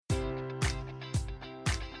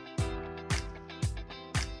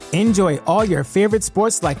Enjoy all your favorite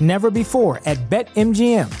sports like never before at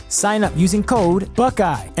BetMGM. Sign up using code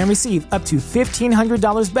Buckeye and receive up to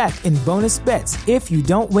 $1,500 back in bonus bets if you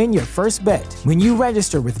don't win your first bet. When you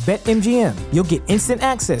register with BetMGM, you'll get instant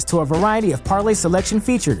access to a variety of parlay selection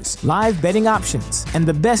features, live betting options, and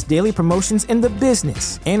the best daily promotions in the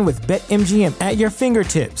business. And with BetMGM at your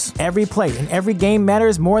fingertips, every play and every game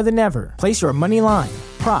matters more than ever. Place your money line,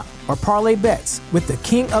 prop, or parlay bets with the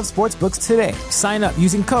king of sportsbooks today. Sign up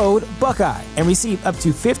using code Buckeye and receive up to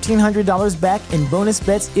 $1,500 back in bonus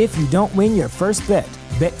bets if you don't win your first bet.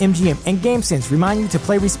 BetMGM and GameSense remind you to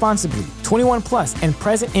play responsibly. 21 plus and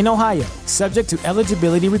present in Ohio, subject to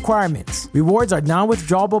eligibility requirements. Rewards are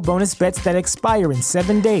non-withdrawable bonus bets that expire in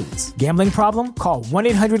 7 days. Gambling problem? Call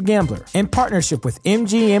 1-800-GAMBLER. In partnership with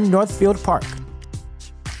MGM Northfield Park.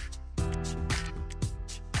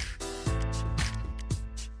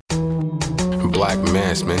 Black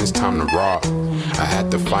mass, man, it's time to rob. I had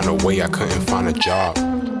to find a way, I couldn't find a job.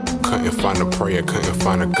 Couldn't find a prayer, couldn't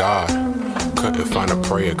find a God. Couldn't find a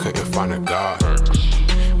prayer, couldn't find a God.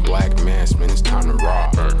 Black mass, man, it's time to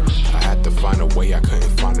rob. I had to find a way, I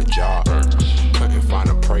couldn't find a job. Couldn't find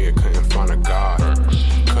a prayer, couldn't find a God.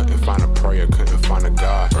 Couldn't find a prayer, couldn't find a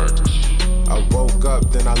God. I woke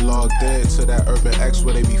up, then I logged in to that Urban X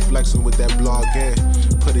where they be flexing with that blog in.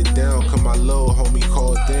 Put it down, cause my little homie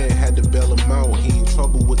called in. Had to bail him out, he in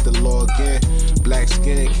trouble with the law again. Black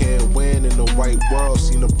skin can't win in the white world.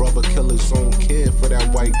 Seen a brother kill his own kid for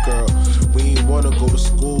that white girl. We ain't wanna go to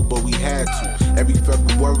school, but we had to. Every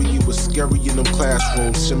February it was scary in them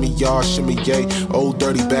classrooms. Shimmy y'all, shimmy yay. Old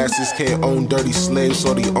dirty bastards can't own dirty slaves,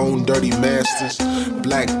 or they own dirty masters.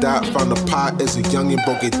 Black Dot found a pot as a youngin',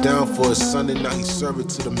 broke it down for his son, and now he serve it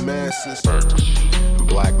to the masses.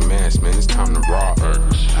 Black mass, man, it's time to rob.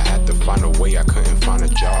 I had to find a way, I couldn't find a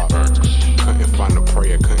job. Couldn't find a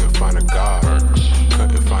prayer, couldn't find a God.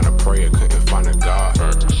 Couldn't find a prayer, couldn't find a God.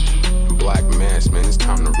 Black mass, man, it's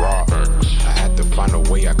time to rob. I had to find a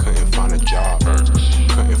way, I couldn't find a job.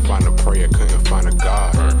 Couldn't find a prayer, couldn't find a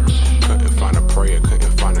God. Couldn't find a prayer,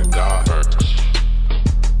 couldn't find a God.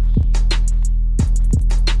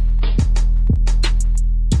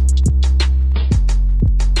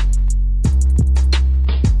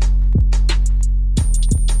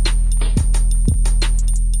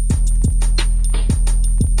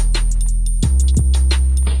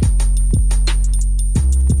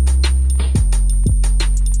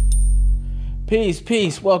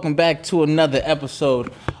 Peace. Welcome back to another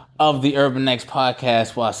episode of the Urban X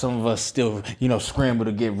podcast while some of us still, scramble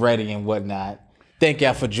to get ready and whatnot. Thank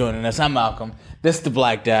y'all for joining us. I'm Malcolm. This is the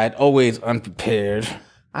Black Dot, always unprepared.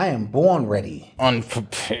 I am born ready.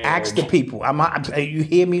 Unprepared. Ask the people. You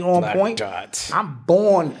hear me on Black point? Dot. I'm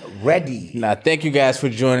born ready. Now, thank you guys for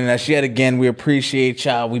joining us yet again. We appreciate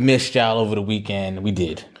y'all. We missed y'all over the weekend. We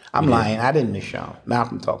did. I'm lying. I didn't miss y'all.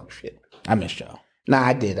 Malcolm talking shit. I missed y'all. Nah,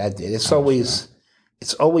 I did. It's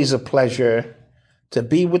always a pleasure to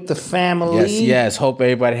be with the family. Yes. Hope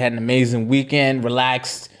everybody had an amazing weekend,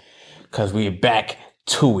 relaxed, because we're back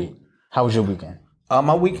to it. How was your weekend?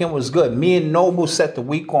 My weekend was good. Me and Noble set the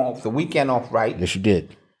weekend off right. Yes, you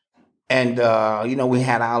did. And, we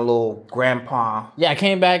had our little grandpa. Yeah, I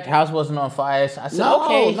came back. The house wasn't on fire. So I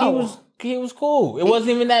said, he was cool. It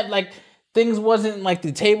wasn't even that, things wasn't,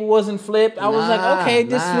 the table wasn't flipped. I was like, okay,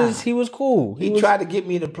 he was cool. He tried to get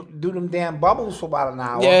me to do them damn bubbles for about an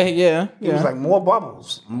hour. Yeah. He was like, more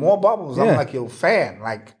bubbles. Yeah. I'm like, yo, fan.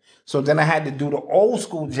 So then I had to do the old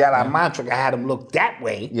school Jedi mind trick. I had him look that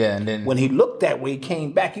way. Yeah, and then when he looked that way, he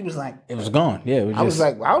came back. He was like, it was gone. Yeah, I was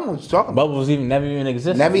like, I don't know what you're talking about. Bubbles never even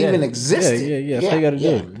existed. Never even existed. Yeah. That's how you got to do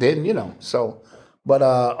it. Then so, but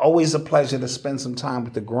always a pleasure to spend some time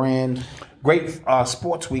with the great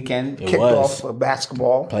sports weekend. Kicked off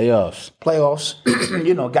basketball playoffs.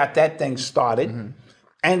 Got that thing started,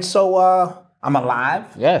 and so I'm alive.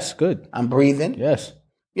 Yes, good. I'm breathing. Yes.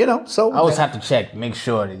 So I always have to check, make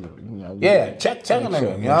sure that check them. You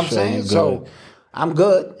know what I'm saying? So I'm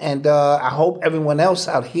good, and I hope everyone else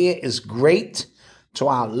out here is great. To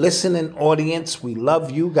our listening audience, we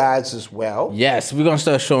love you guys as well. Yes, we're gonna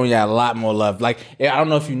start showing y'all a lot more love. I don't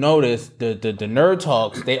know if you noticed, the Nerd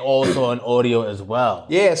Talks, they also on audio as well.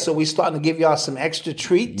 Yeah, so we're starting to give y'all some extra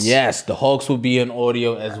treats. Yes, the Hawks will be on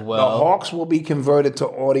audio as well. The Hawks will be converted to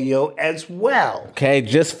audio as well. Okay,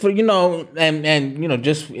 just for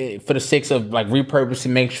just for the sake of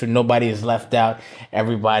repurposing, make sure nobody is left out,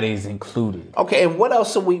 everybody's included. Okay, and what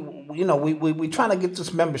else are we trying to get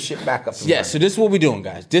this membership back up? Yes, so this is what we're doing,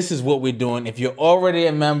 guys. This is what we're doing. If you're already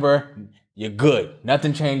a member, you're good.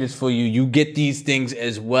 Nothing changes for you. You get these things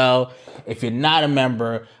as well. If you're not a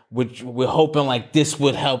member, which we're hoping like this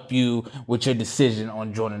would help you with your decision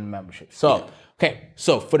on joining the membership. So,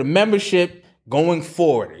 so for the membership going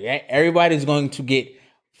forward, everybody's going to get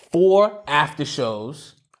 4 after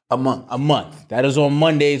shows a month. A month. That is on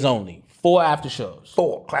Mondays only. 4 after shows.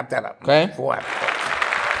 4. Clap that up. Okay. 4 after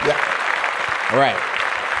shows. Yeah. All right.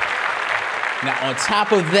 Now, on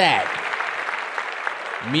top of that,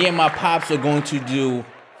 me and my pops are going to do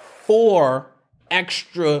 4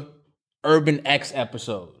 extra Urban X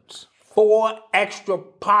episodes. 4 extra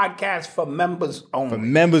podcasts for members only. For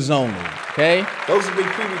members only, okay? Those will be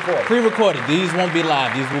pre-recorded. Pre-recorded. These won't be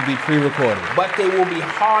live. These will be pre-recorded. But they will be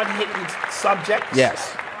hard-hitting subjects.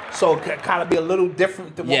 Yes. So it can kind of be a little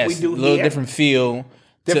different than what we do here. a little different feel.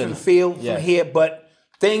 Different feel from here, but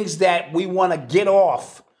things that we want to get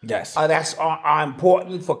off. Yes. That's are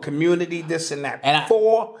important for community, this and that. And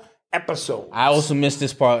 4 episodes. I also missed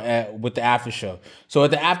this part with the after show. So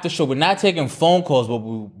at the after show, we're not taking phone calls, but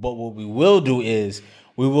what we will do is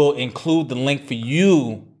we will include the link for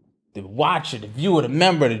you, the watcher, the viewer, the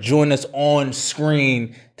member, to join us on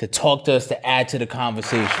screen to talk to us, to add to the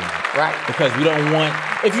conversation. Right. Because we don't want,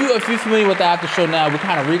 if you're familiar with the after show now, we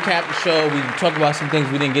kind of recap the show. We talk about some things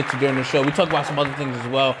we didn't get to during the show. We talk about some other things as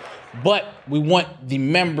well. But we want the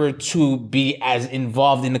member to be as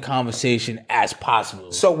involved in the conversation as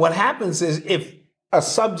possible. So what happens is if a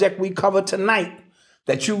subject we cover tonight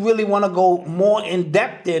that you really want to go more in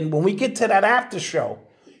depth in, when we get to that after show,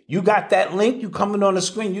 you got that link, you coming on the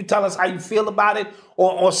screen, you tell us how you feel about it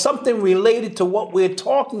or something related to what we're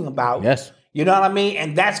talking about. Yes. You know what I mean?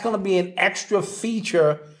 And that's going to be an extra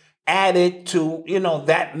feature added to,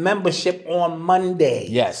 that membership on Mondays.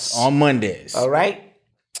 Yes, on Mondays. All right.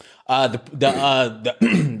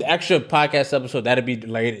 The extra podcast episode, that'll be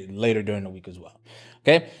later during the week as well.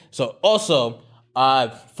 Okay. So also,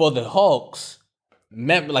 for the Hulks,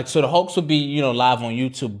 the Hulks will be, live on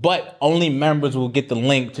YouTube, but only members will get the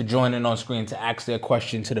link to join in on screen to ask their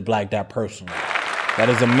question to the Black Dot personally. That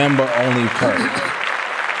is a member only perk.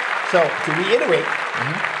 So to reiterate,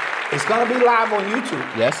 it's going to be live on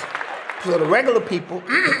YouTube. Yes. So the regular people,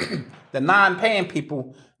 the non-paying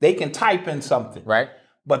people, they can type in something. Right.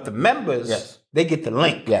 But the members, they get the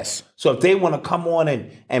link. Yes. So if they want to come on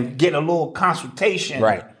and get a little consultation,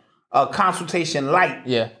 right, a consultation light,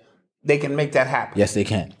 they can make that happen. Yes, they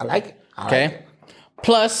can. I like it. Okay.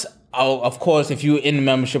 Plus, of course, if you're in the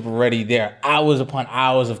membership already, there are hours upon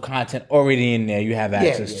hours of content already in there you have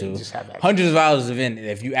access to. Just have access. Hundreds of hours of in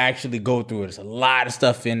if you actually go through it. There's a lot of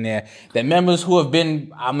stuff in there that members who have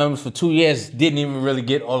been our members for 2 years didn't even really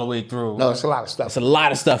get all the way through. No, it's a lot of stuff. It's a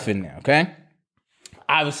lot of stuff in there, okay?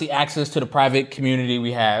 Obviously, access to the private community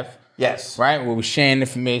we have. Yes. Right? Where we're sharing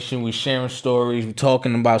information, we're sharing stories, we're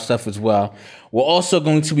talking about stuff as well. We're also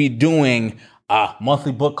going to be doing a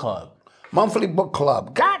monthly book club. Monthly book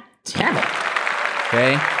club. God damn it.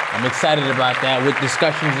 Okay? I'm excited about that with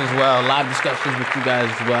discussions as well. A lot of discussions with you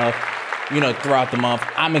guys as well, throughout the month.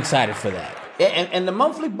 I'm excited for that. And the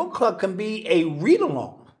monthly book club can be a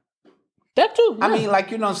read-along. That too. Yeah. I mean, like,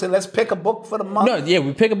 I'm saying, let's pick a book for the month. No, yeah,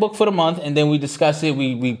 we pick a book for the month, and then we discuss it.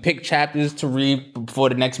 We pick chapters to read before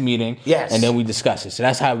the next meeting. Yes. And then we discuss it. So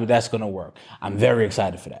that's how that's going to work. I'm very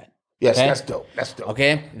excited for that. Yes, okay? That's dope. That's dope.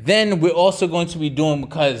 Okay. Then we're also going to be doing,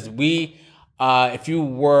 because we, if you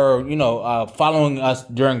were, following us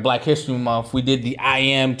during Black History Month, we did the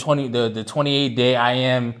the 28-day I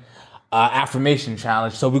am affirmation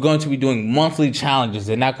challenge. So we're going to be doing monthly challenges.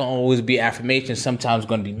 They're not going to always be affirmations. Sometimes it's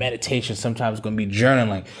going to be meditation. Sometimes it's going to be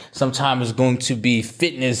journaling. Sometimes it's going to be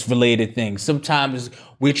fitness related things. Sometimes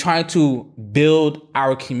we're trying to build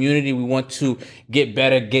our community. We want to get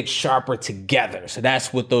better, get sharper together. So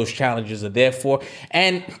that's what those challenges are there for.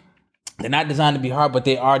 And they're not designed to be hard, but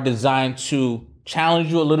they are designed to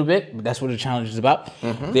challenge you a little bit. That's what the challenge is about.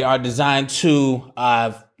 Mm-hmm. They are designed to,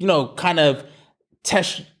 kind of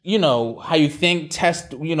test, how you think,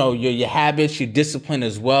 test, your habits, your discipline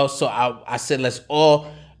as well. So I said, let's all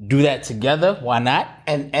do that together. Why not?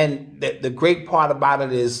 And the great part about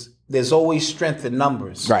it is there's always strength in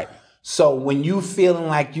numbers. Right. So when you feeling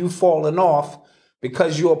like you falling off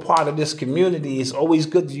because you're a part of this community, it's always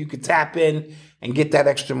good that you could tap in and get that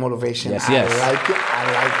extra motivation. Yes. I like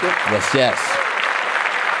it. Yes.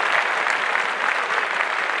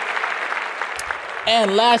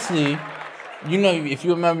 And lastly, if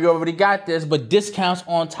you remember, you already got this, but discounts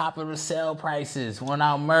on top of the sale prices on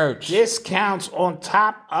our merch. Discounts on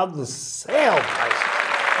top of the sale prices.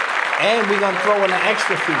 And we're going to throw in an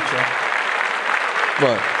extra feature.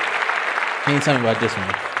 What? Can you tell me about this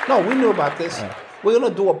one? No, we knew about this. We're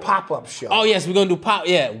going to do a pop-up show. Oh, yes, we're going to do pop.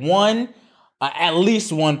 Yeah, one At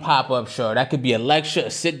least one pop-up show. That could be a lecture,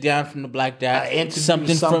 a sit-down from the Black Dad,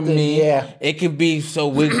 something from me. Yeah. It could be, so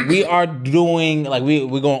we are doing, like, we're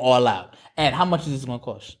going all out. And how much is this going to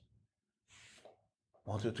cost?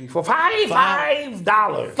 1, 2, 3, 4, $5.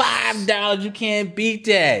 $5. You can't beat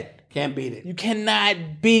that. Can't beat it. You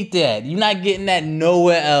cannot beat that. You're not getting that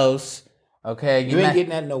nowhere else. Okay? You ain't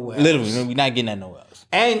getting that nowhere else. Literally, you're not getting that nowhere else.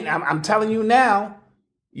 And I'm telling you now,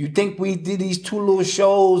 you think we did these 2 little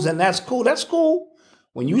shows and that's cool. That's cool.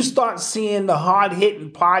 When you start seeing the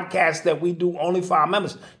hard-hitting podcasts that we do only for our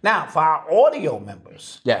members. Now, for our audio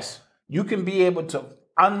members. Yes. You can be able to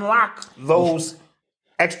unlock those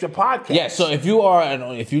extra podcasts. Yeah, so if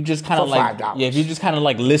you just kind of like $5. if you just kind of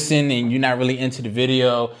like listen and you're not really into the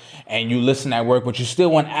video and you listen at work, but you still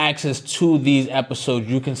want access to these episodes,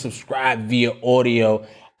 you can subscribe via audio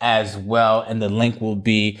as well, and the link will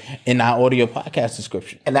be in our audio podcast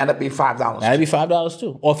description. And that'll be $5. That'll be $5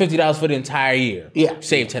 too, or $50 for the entire year. Yeah,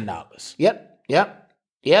 save $10.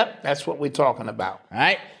 Yep. That's what we're talking about. All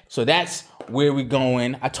right, so that's where we're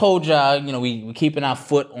going. I told y'all, we keeping our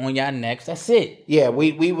foot on y'all necks. That's it. Yeah,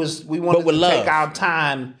 we wanted to take our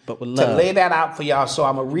time to lay that out for y'all. So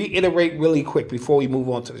I'm gonna reiterate really quick before we move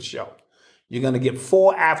on to the show. You're going to get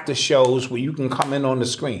 4 after shows where you can come in on the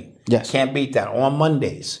screen. Yes. Can't beat that. On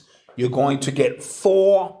Mondays, you're going to get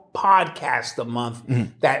 4 podcasts a month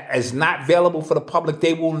that is not available for the public.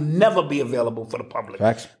 They will never be available for the public.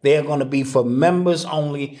 Facts. They are going to be for members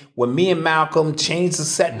only. Where me and Malcolm change the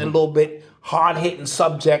setting a little bit, hard-hitting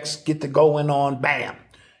subjects get to going on, bam.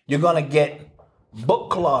 You're going to get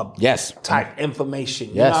book club type information.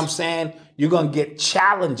 You know what I'm saying? You're going to get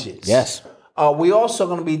challenges. Yes. We're also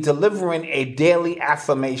going to be delivering a daily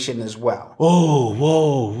affirmation as well.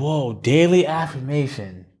 Whoa. Daily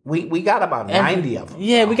affirmation. We got about 90 of them.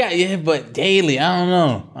 Yeah, we got, but daily, I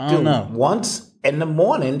don't know. Once in the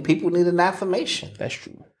morning, people need an affirmation. That's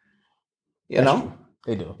true. You know?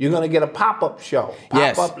 They do. You're going to get a pop-up show.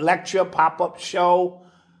 Pop-up lecture, pop-up show.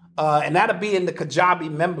 And that'll be in the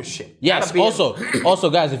Kajabi membership. Yes. Also,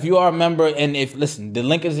 guys, if you are a member, and the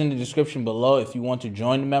link is in the description below if you want to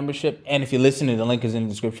join the membership, and if you're listening, the link is in the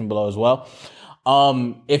description below as well.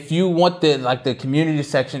 If you want the community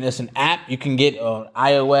section, it's an app you can get on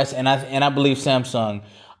iOS and I believe Samsung.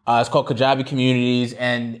 It's called Kajabi Communities,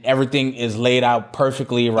 and everything is laid out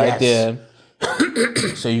perfectly there.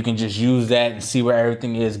 So you can just use that and see where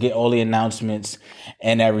everything is, get all the announcements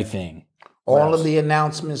and everything. All of the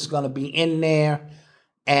announcements going to be in there.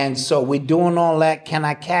 And so we're doing all that. Can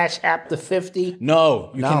I cash app the 50?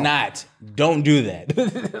 No, you cannot. Don't do that.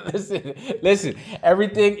 Listen.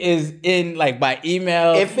 Everything is in by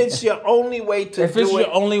email. If it's your only way to do it. If it's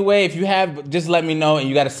your only way, if you have, just let me know and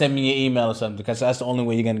you got to send me your email or something because that's the only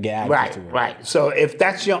way you're going to get access to it. Right. So if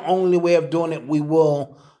that's your only way of doing it, we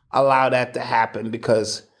will allow that to happen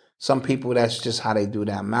because some people, that's just how they do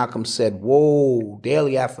that. Malcolm said, whoa,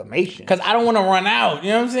 daily affirmation. Because I don't want to run out.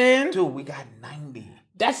 You know what I'm saying? Dude, we got 90.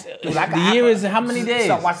 That's the year is how many days?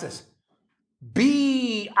 So watch this.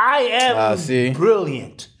 I am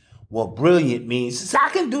brilliant. What brilliant means I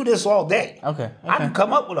can do this all day. Okay. I can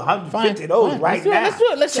come up with 150 of those right now. Let's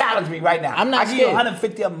do it. Let's challenge me right now. I'm not I can do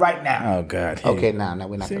 150 of them right now. Oh, God. Hey. Okay, now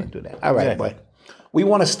we're not going to do that. All right, but we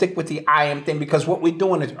want to stick with the I am thing because what we're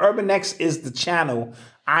doing is Urban X is the channel.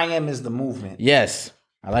 I am is the movement. Yes.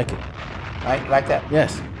 I like it. Right? Like that?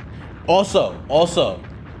 Yes. Also,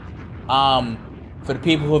 for the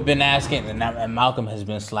people who have been asking, and Malcolm has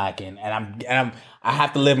been slacking, and I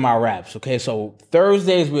have to live my raps. Okay, so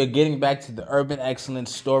Thursdays we're getting back to the Urban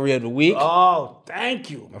Excellence Story of the Week. Oh,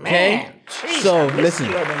 thank you, okay? Man. Jeez, so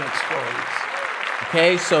listen. Urban X stories.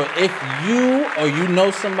 Okay, so if you or you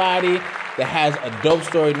know somebody that has a dope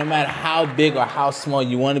story, no matter how big or how small,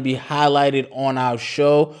 you want to be highlighted on our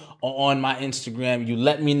show or on my Instagram, you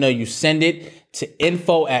let me know. You send it to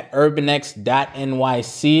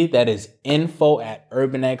info@urbanx.nyc. That is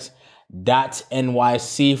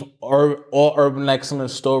info@urbanx.nyc or Urban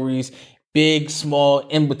Excellence Stories, big, small,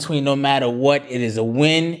 in between, no matter what. It is a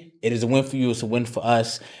win. It is a win for you. It's a win for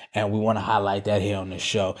us. And we want to highlight that here on the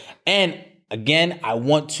show. And again,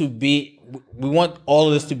 we want all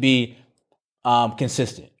of this to be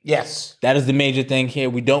consistent. Yes. That is the major thing here.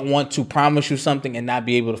 We don't want to promise you something and not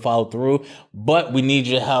be able to follow through, but we need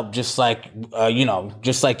your help just like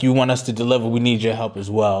you want us to deliver. We need your help as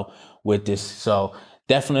well with this. So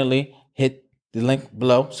definitely hit the link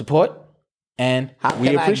below, support, and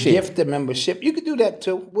we appreciate it. Gift the membership. You can do that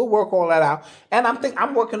too. We'll work all that out. And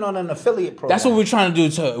I'm working on an affiliate program. That's what we're trying to do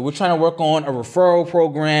too. We're trying to work on a referral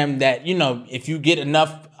program that, if you get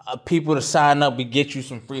enough people to sign up. We get you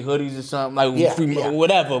some free hoodies or something,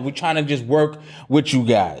 whatever. We're trying to just work with you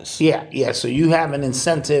guys. Yeah. So you have an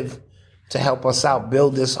incentive to help us out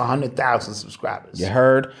build this 100,000 subscribers. You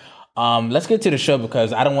heard? Let's get to the show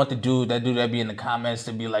because I don't want that dude that be in the comments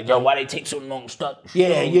to be like, yo, why they take so long to start the show?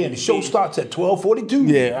 Yeah, the show starts at 12:42.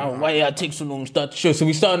 Yeah, why y'all take so long to start the show? So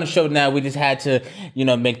we starting the show now. We just had to,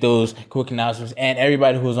 make those quick announcements. And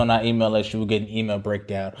everybody who's on our email list, you will get an email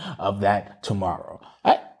breakdown of that tomorrow.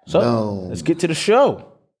 All right, so let's get to the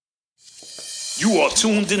show. You are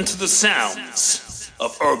tuned into the sounds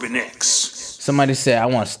of Urban X. Somebody said, I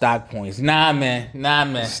want stock points. Nah,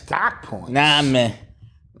 man. Stock points? Nah, man.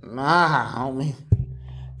 Nah, homie.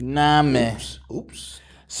 Nah, man. Oops.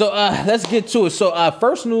 So let's get to it. So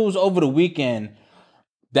first news over the weekend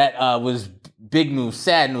that was big news,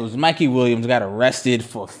 sad news. Mikey Williams got arrested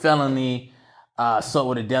for felony assault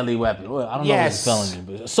with a deadly weapon. Well, I don't know if it's felony,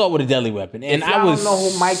 but assault with a deadly weapon. And if y'all don't know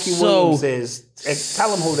who Mikey Williams is,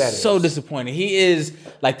 tell him who that is. So disappointed. He is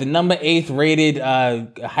like the number 8th rated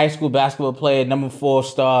high school basketball player, number 4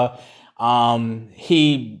 star.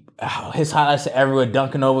 His highlights are everywhere,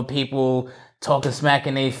 dunking over people, talking smack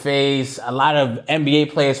in their face. A lot of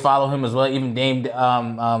NBA players follow him as well. Even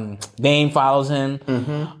Dame follows him.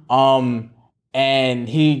 Mm-hmm. And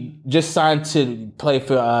he just signed to play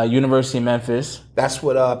for University of Memphis. That's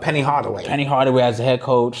with Penny Hardaway. Penny Hardaway as the head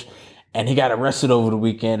coach. And he got arrested over the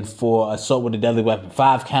weekend for assault with a deadly weapon,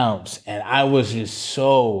 5 counts. And I was just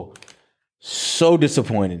so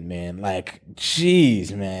disappointed, man. Like,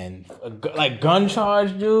 jeez, man. Like, gun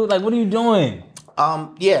charge, dude? Like, what are you doing?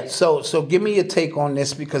 So give me your take on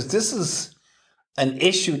this because this is an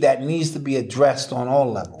issue that needs to be addressed on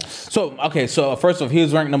all levels. So first off, he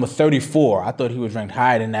was ranked number 34. I thought he was ranked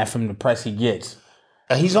higher than that from the press he gets.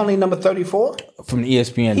 He's only number 34? From the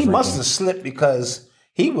ESPN. He must have slipped because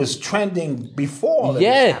he was trending before all of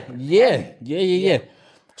this happened. Yeah.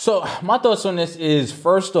 So my thoughts on this is,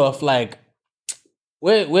 first off, like,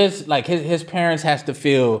 where's like his parents has to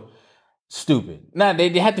feel stupid. Now they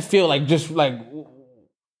have to feel like, just like,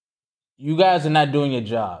 you guys are not doing your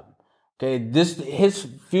job. Okay, his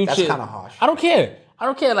future. That's kind of harsh. I don't care.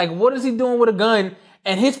 Like, what is he doing with a gun?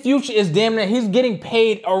 And his future is damn near. He's getting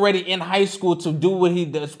paid already in high school to do what he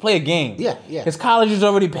does, play a game. Yeah. His college is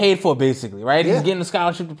already paid for, basically, right? Yeah. He's getting a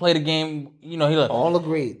scholarship to play the game. All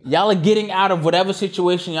agreed. Y'all are getting out of whatever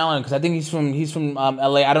situation y'all in, because I think he's from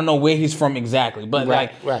LA. I don't know where he's from exactly, but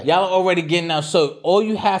right. Y'all are already getting out. So all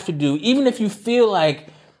you have to do, even if you feel like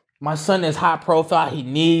my son is high profile, he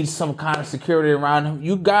needs some kind of security around him.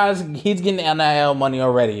 You guys, he's getting NIL money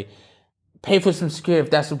already. Pay for some security if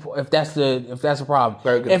that's a problem.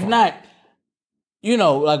 Very good. If not,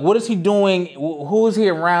 like, what is he doing? Who is he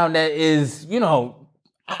around that is,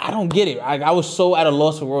 I don't get it. I was so at a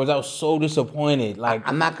loss for words. I was so disappointed. Like,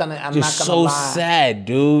 I'm not gonna so lie. Sad,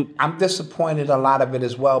 dude. I'm disappointed a lot of it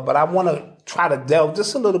as well, but I want to try to delve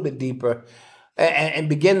just a little bit deeper and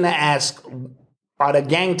begin to ask, are there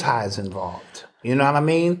gang ties involved? You know what I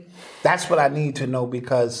mean? That's what I need to know,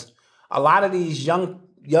 because a lot of these young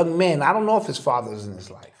men, I don't know if his father's in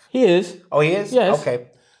his life. He is. Oh, he is? Yes. Okay.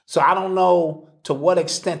 So I don't know to what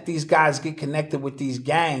extent these guys get connected with these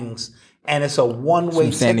gangs, and it's a one-way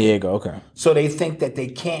ticket. San Diego, okay. So they think that they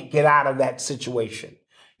can't get out of that situation.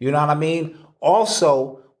 You know what I mean?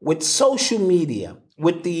 Also, with social media,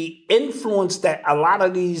 with the influence that a lot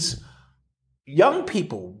of these young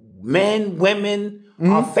people, men, women,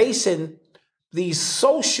 are facing, the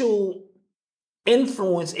social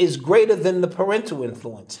influence is greater than the parental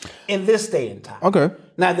influence in this day and time. Okay.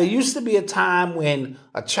 Now, there used to be a time when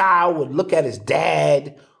a child would look at his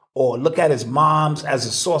dad or look at his moms as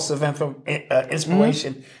a source of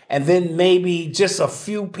inspiration, and then maybe just a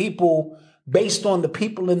few people based on the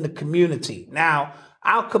people in the community. Now,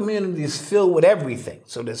 our community is filled with everything.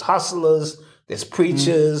 So there's hustlers, there's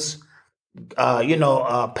preachers,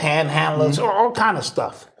 panhandlers, all kind of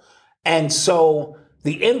stuff. And so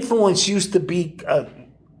the influence used to be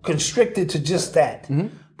constricted to just that.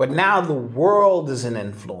 But now the world is an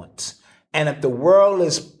influence. And if the world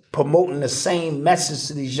is promoting the same message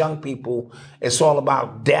to these young people, it's all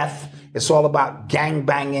about death, it's all about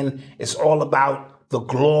gangbanging, it's all about the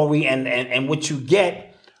glory and what you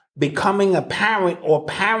get. Becoming a parent or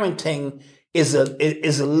parenting is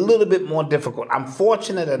a little bit more difficult. I'm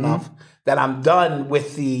fortunate enough that I'm done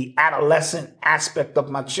with the adolescent aspect of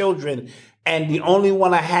my children, and the only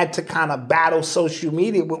one I had to kind of battle social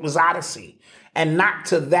media with was Odyssey, and not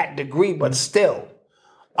to that degree, but still.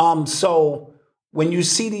 So when you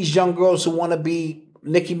see these young girls who want to be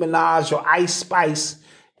Nicki Minaj or Ice Spice,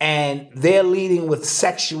 and they're leading with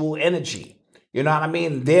sexual energy, you know what I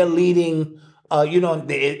mean? They're leading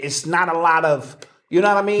it's not a lot of, you know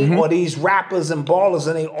what I mean? Or these rappers and ballers,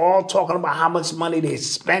 and they all talking about how much money they're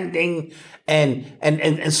spending.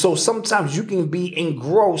 And so sometimes you can be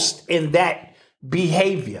engrossed in that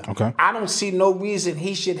behavior. Okay. I don't see no reason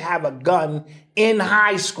he should have a gun in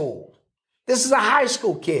high school. This is a high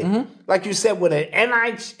school kid. Like you said, with an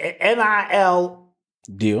NIL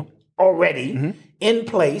deal already in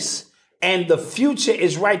place. And the future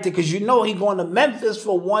is right there because he's going to Memphis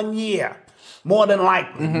for 1 year. More than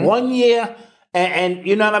likely. 1 year. And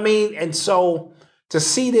you know what I mean? And so to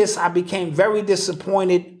see this, I became very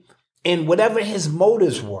disappointed in whatever his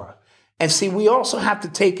motives were. And see, we also have to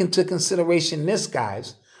take into consideration this,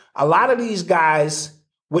 guys. A lot of these guys,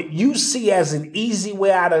 what you see as an easy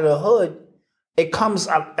way out of the hood, it comes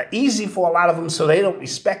easy for a lot of them, so they don't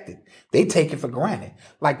respect it. They take it for granted.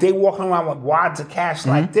 Like they walking around with wads of cash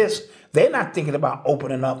like this. They're not thinking about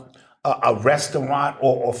opening up a restaurant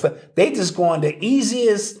or they just going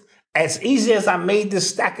as easy as I made this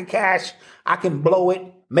stack of cash, I can blow it,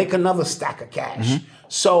 make another stack of cash.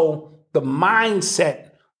 So the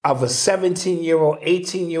mindset of a 17-year-old,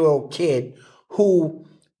 18-year-old kid who,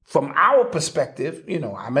 from our perspective,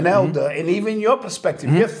 I'm an elder, and even your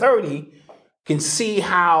perspective, you're 30, can see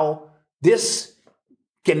how this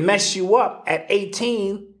can mess you up at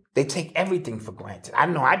 18. They take everything for granted. I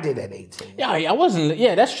know I did at 18. Yeah, I wasn't.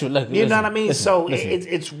 Yeah, that's true. Look, you know what I mean?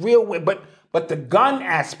 It's real weird. But the gun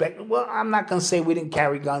aspect, well, I'm not going to say we didn't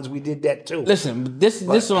carry guns. We did that too. Listen, this is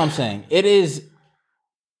what I'm saying. It is,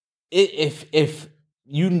 if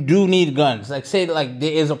you do need guns, like say like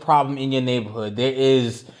there is a problem in your neighborhood, there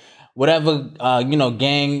is whatever,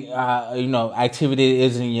 gang, activity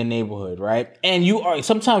is in your neighborhood, right? And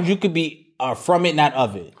sometimes you could be from it, not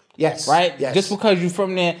of it. Yes. Right? Yes. Just because you're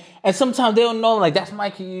from there. And sometimes they don't know, like, that's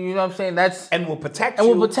Mikey, you know what I'm saying? And will protect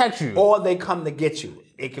you. Or they come to get you.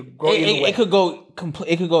 It could go either way. It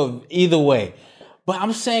could go either way. But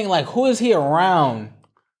I'm saying, like, who is he around?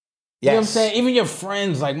 You know what I'm saying? Even your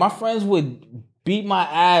friends. Like, my friends would beat my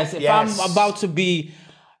ass if I'm about to be,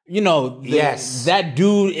 that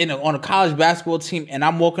dude on a college basketball team and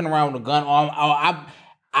I'm walking around with a gun on.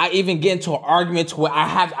 I even get into an argument to where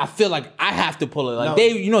I feel like I have to pull it. Like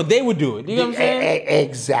they would do it. You know what I'm saying?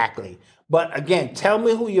 Exactly. But again, tell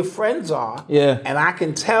me who your friends are. Yeah. And I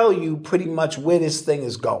can tell you pretty much where this thing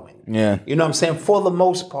is going. Yeah. You know what I'm saying? For the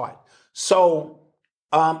most part. So,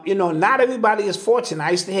 not everybody is fortunate.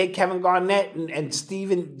 I used to hear Kevin Garnett and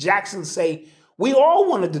Steven Jackson say, we all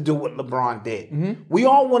wanted to do what LeBron did. We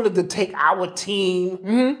all wanted to take our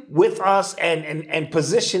team with us and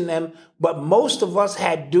position them. But most of us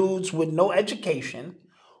had dudes with no education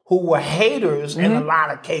who were haters in a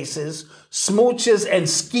lot of cases, smoochers and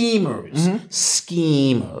schemers.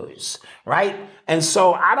 Schemers, right? And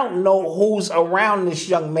so I don't know who's around this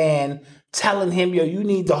young man telling him, you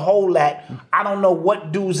need to hold that. I don't know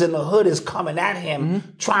what dudes in the hood is coming at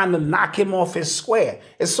him, trying to knock him off his square.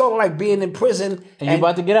 It's sort of like being in prison. And you're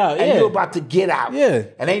about to get out. And you're about to get out. Yeah.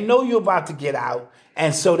 And they know you're about to get out.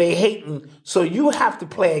 And so they hating. So you have to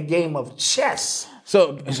play a game of chess.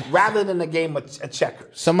 Rather than a game of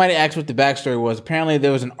checkers. Somebody asked what the backstory was. Apparently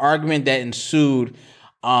there was an argument that ensued.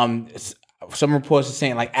 Some reports are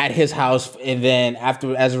saying like at his house, and then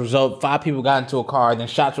as a result, 5 people got into a car, then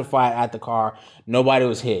shots were fired at the car. Nobody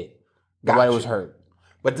was hit. Nobody was hurt.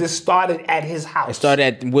 But this started at his house. It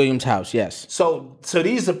started at Williams' house, yes. So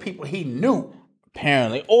these are people he knew.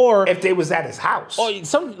 Apparently. Or if they was at his house.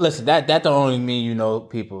 Listen, that don't only mean you know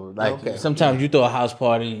people. Like sometimes you throw a house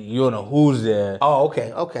party, you don't know who's there. Oh,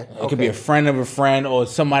 okay. It could be a friend of a friend, or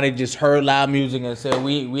somebody just heard loud music and said,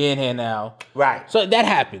 we in here now. Right. So that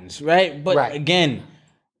happens, right? But again,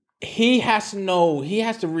 he has to know, he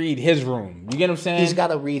has to read his room. You get what I'm saying? He's got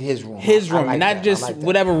to read his room. His room, like not just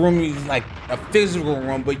whatever room you like, a physical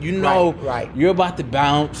room, but you're about to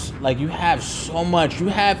bounce. Like you have so much. You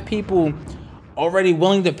have people already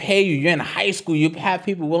willing to pay you. You're in high school. You have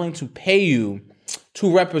people willing to pay you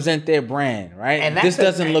to represent their brand, right? And this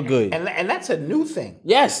doesn't look good. And that's a new thing.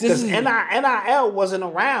 Yes. Because NIL wasn't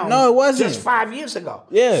around. No, it wasn't. Just 5 years ago.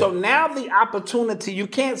 Yeah. So now the opportunity, you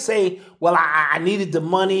can't say, well, I needed the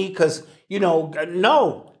money because,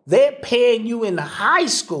 no. They're paying you in high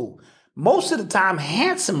school. Most of the time,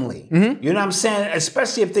 handsomely. You know what I'm saying?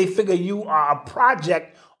 Especially if they figure you are a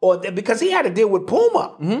project, because he had to deal with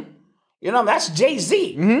Puma. That's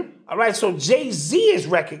Jay-Z. All right, so Jay-Z is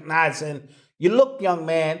recognizing, you look, young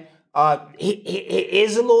man, he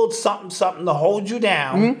is a little something to hold you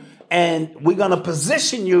down, and we're going to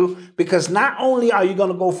position you because not only are you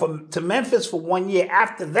going to go to Memphis for 1 year,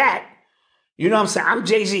 after that, you know what I'm saying? I'm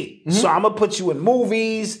Jay-Z, so I'm going to put you in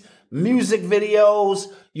movies, music videos.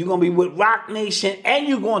 You're going to be with Rock Nation, and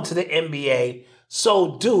you're going to the NBA.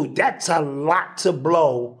 So, dude, that's a lot to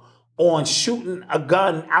blow on shooting a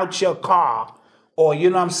gun out your car, or, you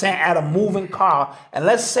know what I'm saying, at a moving car. And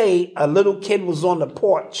let's say a little kid was on the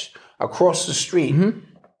porch across the street,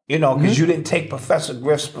 you know, because you didn't take Professor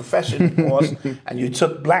Griff's profession course, and you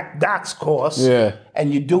took Black Doc's course,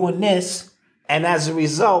 and you're doing this, and as a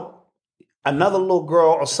result, another little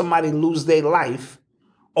girl or somebody lose their life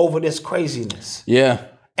over this craziness. Yeah.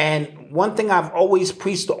 And one thing I've always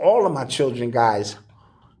preached to all of my children, guys,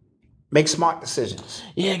 make smart decisions.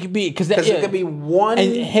 Yeah, it could be. Because it could be one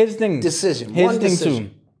decision. His thing too.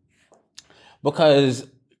 Because,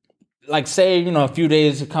 like, say, you know, a few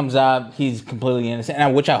days it comes out, he's completely innocent,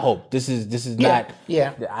 and which I hope. This is not.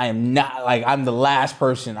 Yeah. I am not, like, I'm the last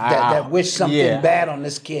person that wish something bad on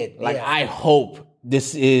this kid. Like, I hope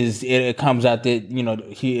this is, it comes out that, you know,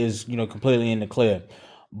 he is, you know, completely in the clear.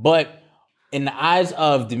 But in the eyes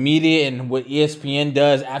of the media and what ESPN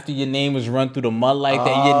does, after your name is run through the mud like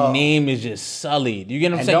that, your name is just sullied. You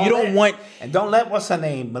get what I'm saying? Don't let what's her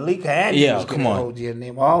name, Malika Andrews, come on, hold your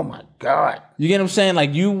name. Oh my God. You get what I'm saying?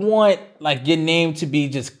 Like, you want, like, your name to be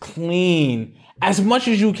just clean as much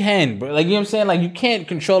as you can, bro. Like, you know what I'm saying? Like, you can't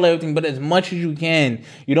control everything, but as much as you can.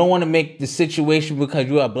 You don't want to make the situation, because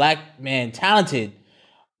you're a black man, talented,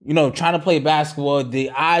 you know, trying to play basketball, the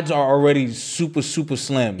odds are already super, super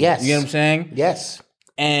slim. Yes. You get what I'm saying? Yes.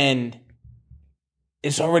 And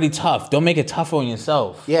it's already tough. Don't make it tougher on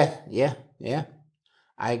yourself. Yeah.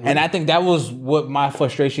 I agree. And I think that was what my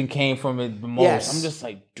frustration came from it the most. Yes. I'm just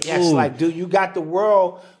like, dude. Yes, like, dude, you got the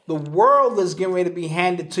world. The world is getting ready to be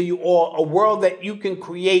handed to you, or a world that you can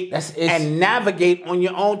create and navigate on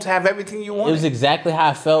your own to have everything you want. It was exactly how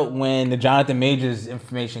I felt when the Jonathan Majors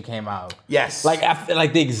information came out. Yes. Like, I feel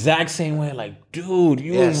like the exact same way. Like, dude,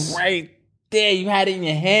 you was right there. You had it in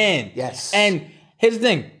your hand. Yes. And here's the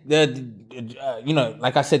thing. You know,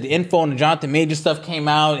 like I said, the info on the Jonathan Major stuff came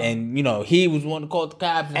out, and, you know, he was one to call the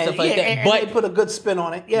cops and stuff like that. But they put a good spin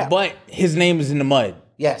on it. Yeah. But his name is in the mud.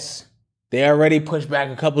 Yes. They already pushed back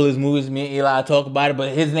a couple of his movies. Me and Eli talk about it,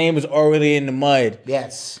 but his name is already in the mud.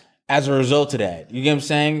 Yes. As a result of that, you get what I'm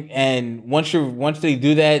saying? And once they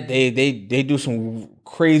do that, they do some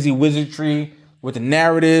crazy wizardry with the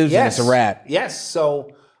narratives, and it's a wrap. Yes.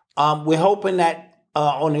 So we're hoping that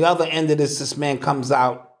on the other end of this man comes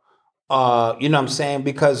out. You know what I'm saying?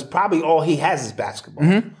 Because probably all he has is basketball,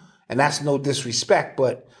 and that's no disrespect,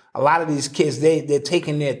 but a lot of these kids they're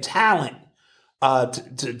taking their talent.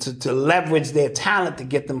 To leverage their talent to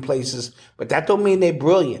get them places, but that don't mean they're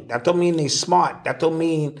brilliant. That don't mean they're smart. That don't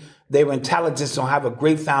mean their intelligence don't have a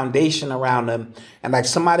great foundation around them. And like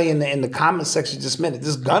somebody in the comment section just mentioned,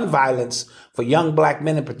 this gun violence for young black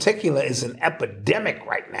men in particular is an epidemic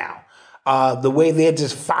right now. The way they're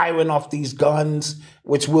just firing off these guns,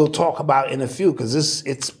 which we'll talk about in a few, because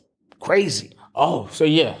it's crazy. Oh, so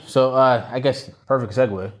yeah. So I guess perfect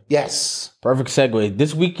segue. Yes. Perfect segue.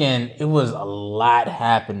 This weekend, it was a lot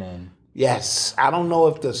happening. Yes. I don't know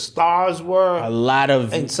if the stars were. A lot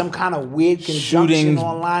of. In some kind of weird conjunction shootings,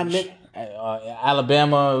 online.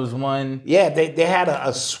 Alabama was one. Yeah, they had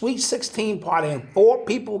a Sweet 16 party and 4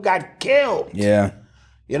 people got killed. Yeah.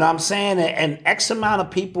 You know what I'm saying? And X amount of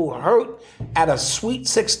people hurt at a Sweet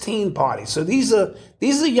 16 party. So these are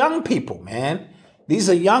young people, man. These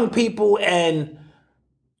are young people, and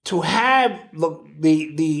to have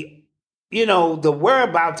the you know, the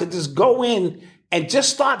whereabouts to just go in and just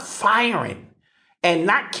start firing and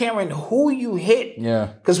not caring who you hit. Yeah.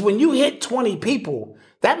 Because when you hit 20 people,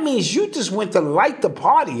 that means you just went to light the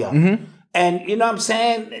party up. And you know what I'm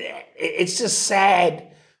saying? It's just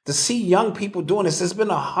sad to see young people doing this. There's been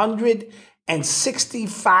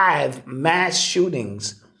 165 mass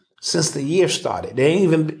shootings since the year started. There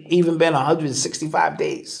ain't even been 165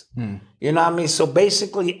 days. You know what I mean? So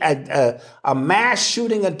basically a mass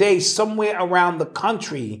shooting a day somewhere around the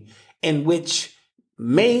country, in which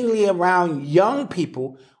mainly around young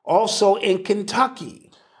people, also in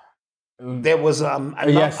Kentucky. There was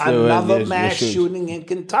another mass shooting in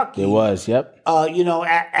Kentucky. There was, yep. You know,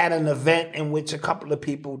 at an event in which a couple of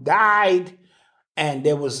people died. And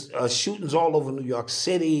there was shootings all over New York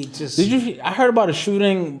City. I heard about a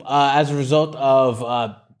shooting as a result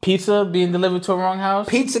of pizza being delivered to a wrong house.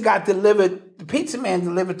 Pizza got delivered. The pizza man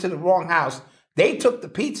delivered to the wrong house. They took the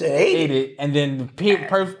pizza and ate it. And then the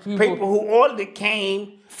people who ordered it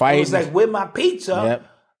came. Fight. Was like, "Where's my pizza?" Yep.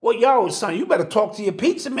 Well, yo, son, you better talk to your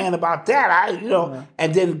pizza man about that.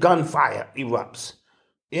 And then gunfire erupts.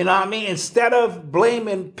 You know what I mean? Instead of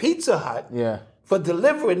blaming Pizza Hut. Yeah. For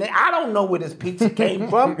delivering it. I don't know where this pizza came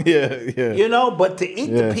from. Yeah. You know, but to eat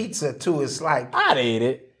the pizza too, it's like, I'd eat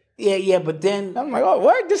it. Yeah, but then I'm like, oh,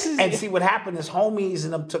 what? This is... And see, what happened is homies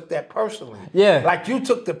and them took that personally. Yeah. Like, you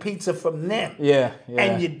took the pizza from them. Yeah.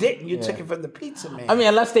 And you didn't. You took it from the pizza man. I mean,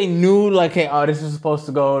 unless they knew, like, hey, this is supposed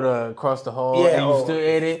to go across the hall, and you still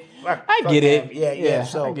ate it. I get it. Yeah.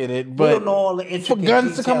 So I get it. We But don't know all the intricate for guns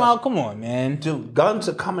details. to come out, come on, man. Dude, guns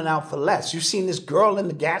are coming out for less. You seen this girl in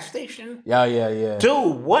the gas station? Yeah.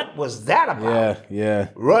 Dude, what was that about? Yeah.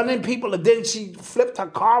 Running people, and then she flipped her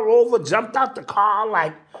car over, jumped out the car,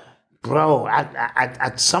 like, bro,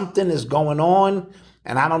 I something is going on,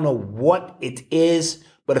 and I don't know what it is,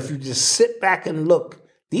 but if you just sit back and look,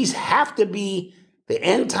 these have to be the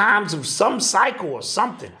end times of some cycle or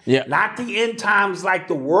something. Yeah. Not the end times like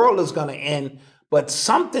the world is going to end, but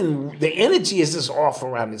something, the energy is just off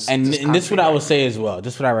around this. And this is what I would say as well.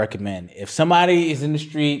 This is what I recommend. If somebody is in the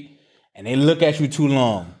street and they look at you too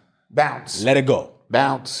long, bounce. Let it go.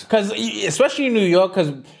 Bounce. Because especially in New York,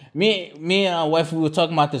 because me and our wife, we were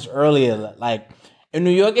talking about this earlier. Like, in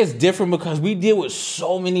New York, it's different because we deal with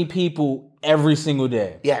so many people every single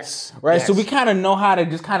day. Yes. Right? Yes. So we kind of know how to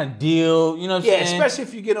just kind of deal, you know what I'm saying? Yeah, especially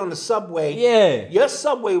if you get on the subway. Yeah. Your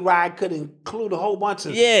subway ride could include a whole bunch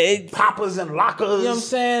of poppers and lockers. You know what I'm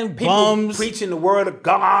saying? People Bums. preaching the word of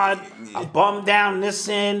God. A bum down this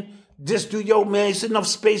end. Just do your man. It's enough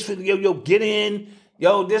space for yo, get in.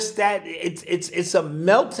 Yo, this, that, it's a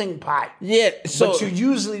melting pot. Yeah, so but you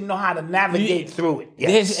usually know how to navigate through it.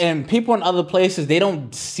 Yes. And people in other places, they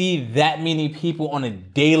don't see that many people on a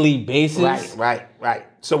daily basis. Right.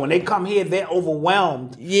 So when they come here, they're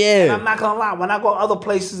overwhelmed. Yeah. And I'm not gonna lie, when I go other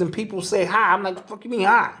places and people say hi, I'm like, the fuck you mean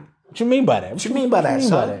hi? What you mean by that? What you mean by that,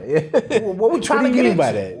 son? What we trying to get into?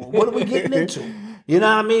 By that? What are we getting into? You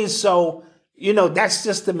know what I mean? So, you know, that's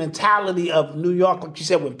just the mentality of New York, like you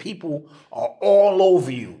said, when people are all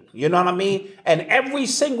over you. You know what I mean? And every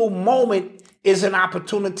single moment is an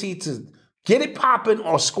opportunity to get it popping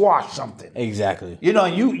or squash something. Exactly. You know,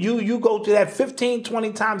 you go to that 15,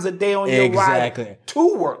 20 times a day on your ride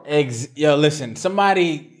to work. Yo, listen,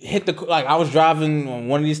 somebody hit the, like I was driving on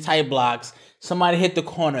one of these tight blocks, somebody hit the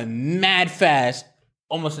corner mad fast,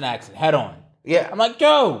 almost an accident, head on. Yeah. I'm like,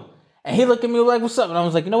 yo. And he looked at me like, what's up? And I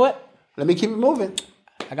was like, you know what? Let me keep it moving.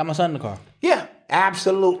 I got my son in the car. Yeah,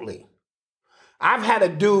 absolutely. I've had a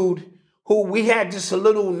dude who we had just a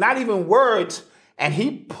little, not even words, and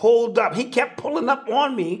he pulled up. He kept pulling up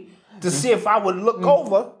on me to see if I would look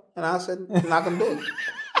over, and I said, I'm not going to do it.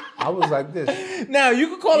 I was like this. Now, you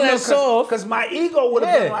could call that soft. Because my ego would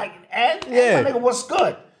have been like, and my nigga, what's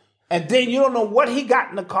good? And then you don't know what he got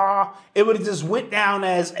in the car. It would have just went down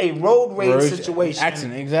as a road rage situation.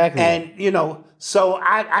 Accident, exactly. And, you know, so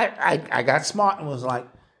I got smart and was like,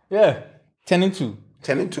 10-2.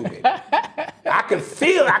 10-2, baby. I could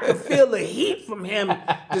feel the heat from him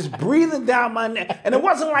just breathing down my neck. And it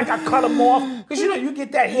wasn't like I cut him off. Because, you know, you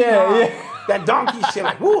get that heat that donkey shit.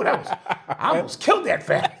 Like, ooh, I almost killed that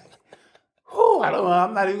fat. Ooh, I don't know.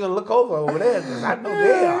 I'm not even going to look over there because I know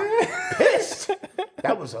they are pissed.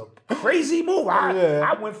 That was a crazy move.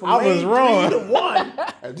 I went from lane 3 to 1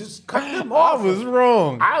 and just cut them off. I was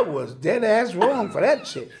wrong. I was dead ass wrong for that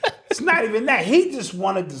shit. It's not even that. He just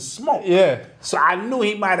wanted to smoke. Yeah. So I knew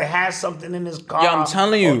he might have had something in his car. Yeah, I'm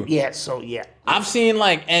telling you. I've seen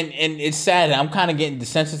like, and it's sad. I'm kind of getting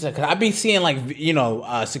desensitized because I've been seeing like, you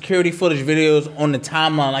know, security footage videos on the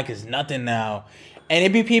timeline like it's nothing now. And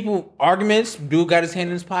it be people, arguments, dude got his hand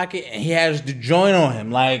in his pocket and he has the joint on him.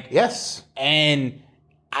 Like, yes. And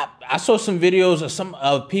I saw some videos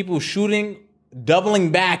of people shooting,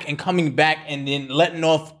 doubling back and coming back and then letting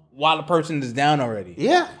off while the person is down already.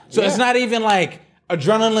 Yeah. So it's not even like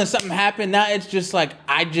adrenaline, something happened. Now it's just like,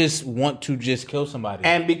 I just want to just kill somebody.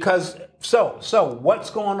 And because, so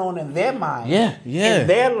what's going on in their mind? Yeah. In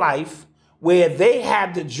their life where they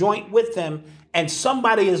have the joint with them and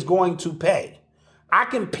somebody is going to pay. I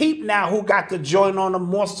can peep now who got the joint on them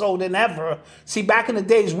more so than ever. See, back in the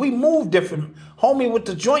days, we moved different. Homie with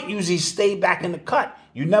the joint usually stayed back in the cut.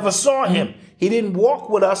 You never saw him. He didn't walk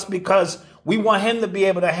with us because we want him to be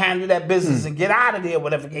able to handle that business and get out of there,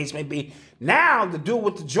 whatever the case may be. Now, the dude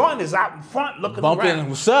with the joint is out in front looking bumping, around.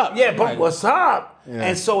 What's up? Yeah, but what's up? Yeah.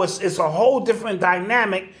 And so it's a whole different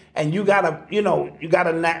dynamic, and you gotta,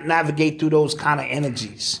 navigate through those kind of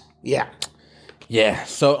energies. Yeah. Yeah.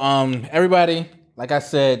 So, everybody, like I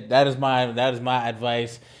said, that is my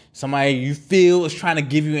advice. Somebody you feel is trying to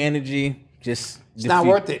give you energy, it's not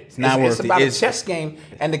worth it. It's not worth it. It's about a chess game.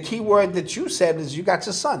 And the key word that you said is you got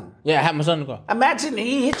your son. Yeah, I had my son in the car. Imagine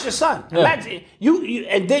he hit your son. Yeah. Imagine you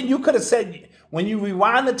and then you could have said, when you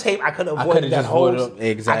rewind the tape, I could have avoided that whole.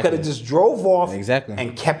 Exactly. I could have just drove off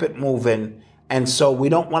and kept it moving. And so we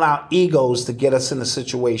don't want our egos to get us in a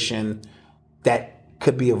situation that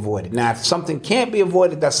could be avoided. Now, if something can't be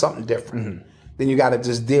avoided, that's something different. Then you got to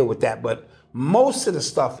just deal with that. But most of the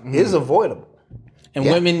stuff is avoidable. And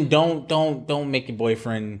women, don't make your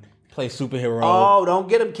boyfriend play superhero. Oh, don't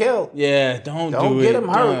get him killed. Yeah, don't get him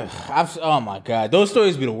hurt. Oh my God, those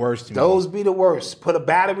stories be the worst to me. Those be the worst. Put a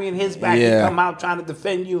battery in his back and come out trying to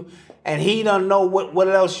defend you, and he don't know what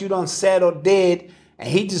else you done said or did, and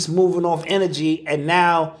he just moving off energy, and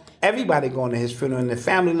now everybody going to his funeral and the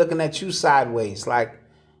family looking at you sideways, like,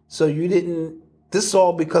 so you didn't. This is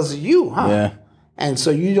all because of you, huh? Yeah. And so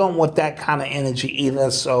you don't want that kind of energy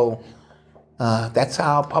either. So. That's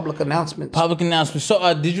our public announcement.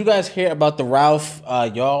 So, did you guys hear about the Ralph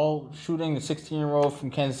Y'all shooting, the 16-year-old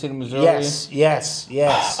from Kansas City, Missouri? Yes.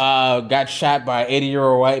 Got shot by an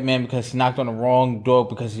 80-year-old white man because he knocked on the wrong door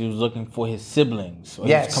because he was looking for his siblings. Or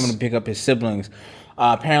he was coming to pick up his siblings.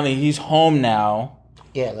 Apparently, he's home now.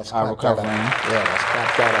 Yeah, let's clap recovering. that up. Yeah, let's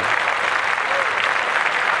clap that up.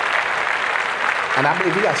 And I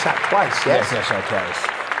believe he got shot twice, yes? Yes, he got shot twice.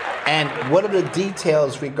 And what are the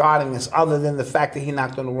details regarding this other than the fact that he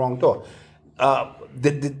knocked on the wrong door?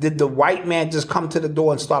 Did the white man just come to the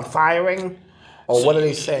door and start firing? Or what are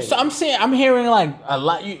they saying? So I'm hearing like a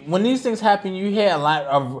lot. When these things happen, you hear a lot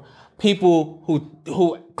of people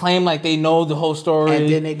who claim like they know the whole story. And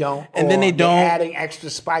then they don't. They're adding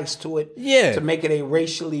extra spice to it. Yeah. To make it a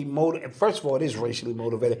racially motivated. First of all, it is racially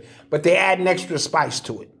motivated. But they add an extra spice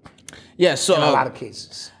to it. Yeah, so. In a lot of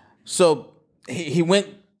cases. So he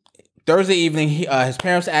went. Thursday evening, his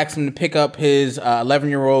parents asked him to pick up his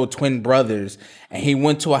 11-year-old twin brothers, and he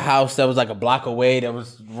went to a house that was like a block away that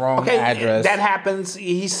was wrong address. That happens.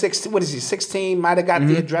 He's 16. What is he, 16? Might have got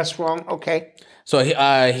the address wrong. Okay. So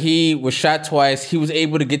he was shot twice. He was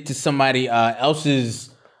able to get to somebody else's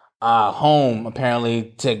home,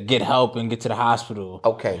 apparently, to get help and get to the hospital.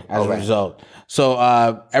 Okay. As a result.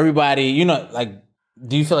 So everybody, like,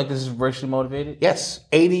 do you feel like this is racially motivated? Yes.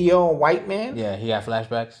 80-year-old white man. Yeah, he got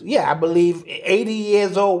flashbacks. Yeah, I believe 80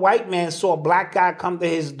 years old white man saw a black guy come to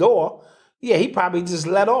his door. Yeah, he probably just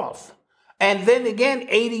let off. And then again,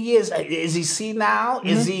 80 years, is he senile?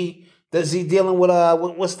 Does he dealing with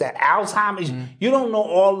what's that, Alzheimer's? You don't know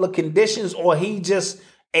all the conditions, or he just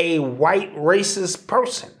a white racist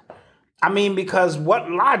person. I mean, because what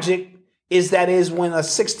logic is when a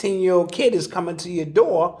 16-year-old kid is coming to your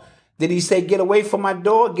door? Did he say, get away from my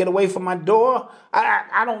door, get away from my door?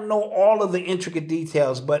 I don't know all of the intricate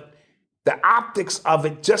details, but the optics of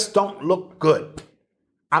it just don't look good.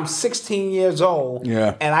 I'm 16 years old,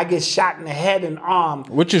 and I get shot in the head and arm.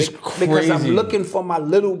 Which is crazy. Because I'm looking for my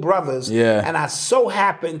little brothers, and I so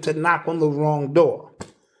happen to knock on the wrong door.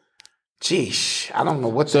 Sheesh, I don't know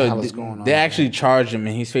what the hell is going on. They actually charged him,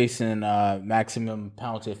 and he's facing maximum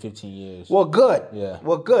penalty of 15 years. Well, good. Yeah.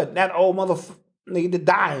 Well, good. That old motherfucker need to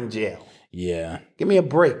die in jail. Yeah. Give me a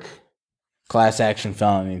break. Class action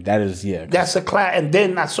felony. That is, yeah. That's a class. And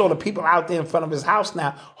then I saw the people out there in front of his house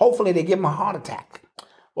now. Hopefully they give him a heart attack.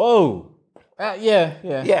 Whoa.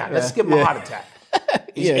 Yeah, let's give him a heart attack.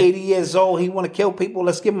 He's 80 years old. He want to kill people.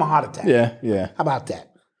 Let's give him a heart attack. Yeah. How about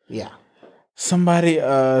that? Yeah. Somebody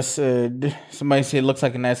said it looks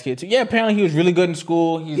like a nice kid too. Yeah, apparently he was really good in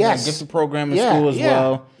school. He's in a gifted program in school as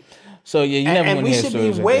well. So you never want to hear stories like that. And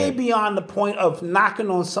we should be way beyond the point of knocking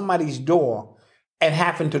on somebody's door and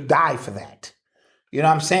having to die for that. You know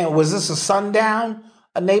what I'm saying? Was this a sundown,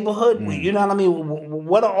 a neighborhood? You know what I mean?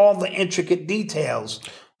 What are all the intricate details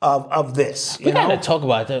of this? We got to talk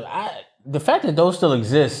about that. The fact that those still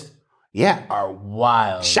exist, are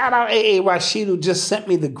wild. Shout out A.A. Rashid, who just sent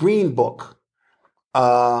me the Green Book,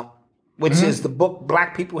 which is the book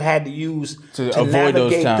Black people had to use to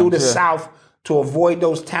navigate through the South. To avoid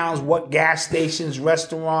those towns, what gas stations,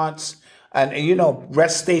 restaurants, and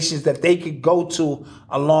rest stations that they could go to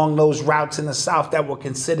along those routes in the South that were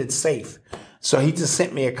considered safe. So he just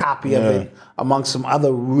sent me a copy of it among some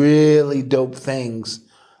other really dope things.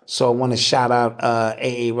 So I want to shout out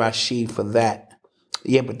A.A. Rashid for that.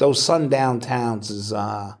 Yeah, but those sundown towns is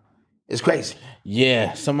crazy.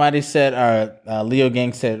 Yeah, somebody said, Leo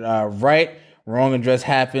Gang said, right. Wrong address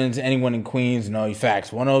happens. Anyone in Queens know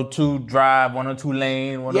facts. 102 Drive, 102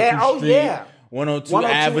 Lane, 102 Street, 102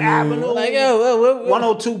 Avenue. Like,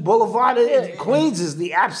 102 Boulevard. Queens is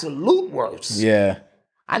the absolute worst. Yeah.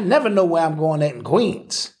 I never know where I'm going at in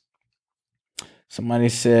Queens. Somebody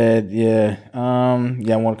said,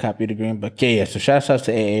 I want to copy the Green Book. Yeah. So shout out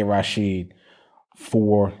to A.A. Rashid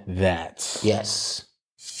for that. Yes.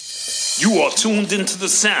 You are tuned into the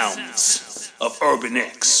sounds of Urban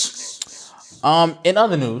X. In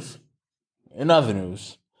other news,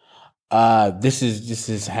 This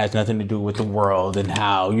has nothing to do with the world and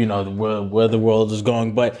how, where the world is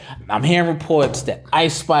going. But I'm hearing reports that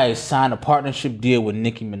Ice Spice signed a partnership deal with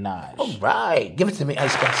Nicki Minaj. All right. Give it to me,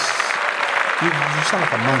 Ice Spice. You sound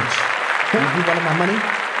like a munch. You wanted my money?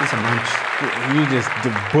 He's a munch. You just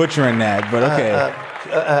butchering that, but okay.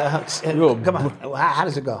 Come on. How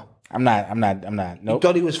does it go? I'm not. Nope. You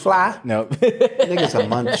thought he was fly? Nope. Nigga's a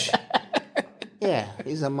munch. Yeah,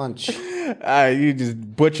 he's a munch. You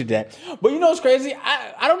just butchered that. But you know what's crazy?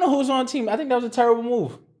 I don't know who's on the team. I think that was a terrible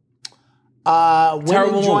move.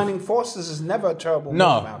 Women joining forces is never a terrible move.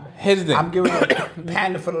 No, here's the thing. I'm giving a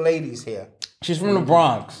panda for the ladies here. She's from the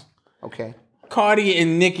Bronx. Okay. Cardi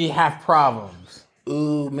and Nicki have problems.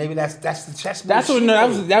 Ooh, maybe that's the chess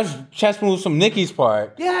move. That was chess moves from Nicki's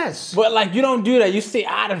part. Yes. But you don't do that. You stay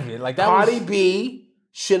out of it. Cardi B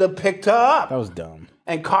should have picked her up. That was dumb.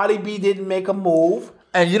 And Cardi B didn't make a move.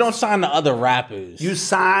 And you don't sign to other rappers. You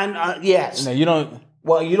sign, yes. No, you don't.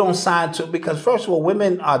 Well, you don't sign to, because first of all,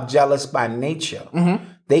 women are jealous by nature. Mm-hmm.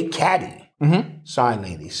 They catty. Mm-hmm. Sorry,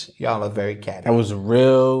 ladies. Y'all are very catty. That was a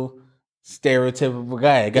real stereotypical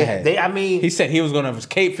guy. Go ahead. He said he was going to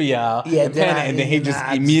cape for y'all. Yeah, and then he just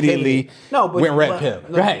immediately went red pill.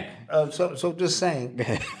 Right. So just saying.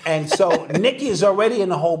 And so Nicki is already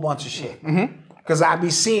in a whole bunch of shit. Because I be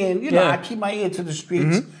seeing, I keep my ear to the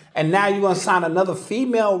streets. Mm-hmm. And now you're going to sign another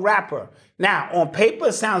female rapper. Now, on paper,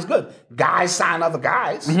 it sounds good. Guys sign other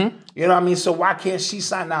guys. Mm-hmm. You know what I mean? So why can't she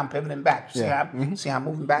sign? Now I'm pivoting back. See how I'm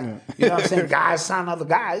moving back? Yeah. You know what I'm saying? Guys sign other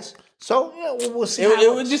guys. So, we'll see how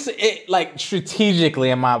it was just, strategically,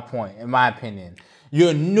 in my opinion.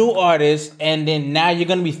 You're a new artist, and then now you're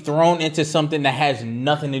going to be thrown into something that has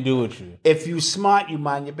nothing to do with you. If you smart, you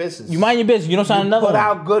mind your business. You mind your business. You don't sign another one. Put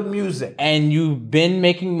out good music. And you've been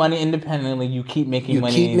making money independently. You keep making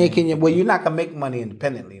money. You keep making it. Well, you're not going to make money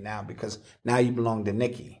independently now because now you belong to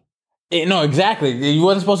Nicki. No, exactly. You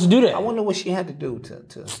wasn't supposed to do that. I wonder what she had to do to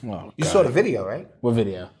you saw the video, right? What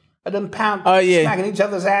video? Them smacking each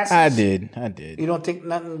other's asses. I did. You don't think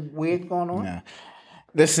nothing weird going on? No.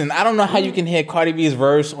 Listen, I don't know how you can hear Cardi B's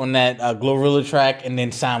verse on that Glorilla track and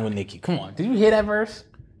then sign with Nicki. Come on, did you hear that verse?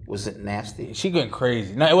 Was it nasty? She went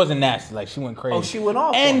crazy. No, it wasn't nasty. She went crazy. Oh, she went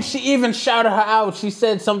off. And she even shouted her out. She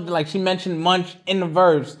said something she mentioned Munch in the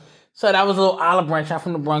verse. So that was a little olive branch out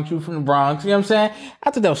from the Bronx. You from the Bronx. You know what I'm saying?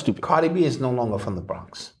 I thought that was stupid. Cardi B is no longer from the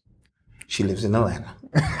Bronx. She lives in Atlanta.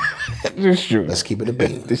 This is true. Let's keep it a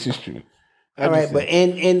bean. This is true. All right, but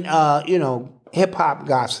in hip hop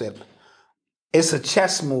gossip, it's a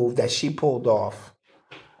chess move that she pulled off,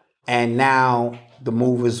 and now the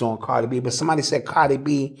move is on Cardi B. But somebody said Cardi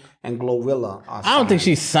B and Glorilla are signed. I don't think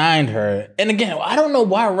she signed her. And again, I don't know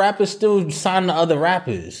why rappers still sign to other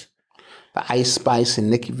rappers. The Ice Spice and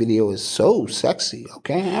Nicki video is so sexy.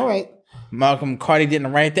 Okay, all right. Malcolm, Cardi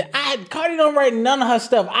didn't write that. Cardi don't write none of her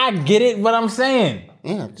stuff. I get it, but I'm saying.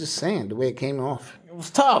 Yeah, just saying the way it came off. It was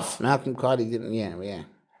tough. Malcolm Cardi didn't. Yeah.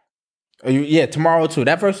 Tomorrow too.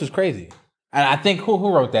 That verse was crazy. And I think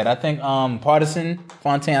who wrote that? I think Partisan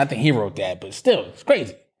Fontaine. I think he wrote that, but still, it's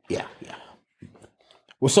crazy. Yeah.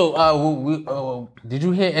 Well, so did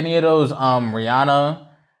you hear any of those Rihanna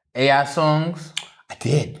AI songs? I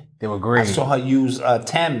did. They were great. I saw her use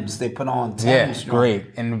Thames. They put on Thames. Yeah,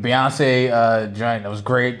 great. And the Beyonce joint, that was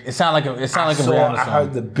great. It sounded like a Rihanna song. I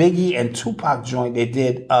heard the Biggie and Tupac joint. They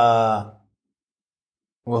did. Well,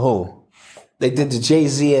 who? They did the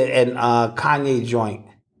Jay-Z and Kanye joint.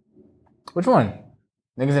 Which one?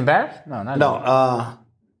 Niggas in Paris? No, not no.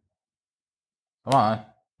 Come on.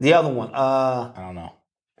 The other one. I don't know.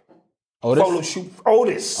 Otis? Photo shoot.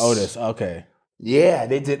 Otis. Okay. Yeah,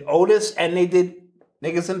 they did Otis and they did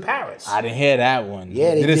Niggas in Paris. I didn't hear that one.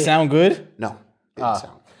 Yeah, did it sound good? No, didn't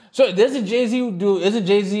sound. So there's a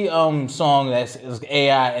Jay-Z song that's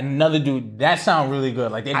AI and another dude that sound really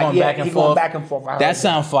good. Like they're going back and forth. Going back and forth. That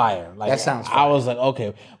sound fire. Like that sounds fire. I was like,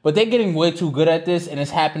 okay, but they're getting way too good at this, and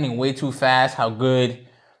it's happening way too fast. How good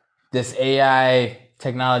this AI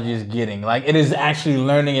technology is getting. Like it is actually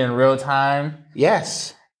learning in real time.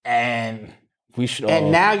 Yes, and we should.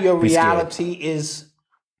 And now your reality is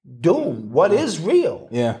doomed. What is real?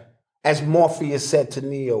 Yeah. As Morpheus said to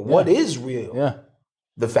Neo, what is real? Yeah.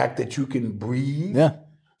 The fact that you can breathe. Yeah.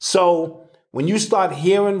 So when you start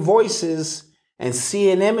hearing voices and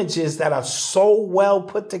seeing images that are so well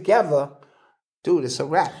put together, dude, it's a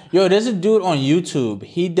wrap. Yo, there's a dude on YouTube.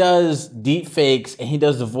 He does deep fakes and he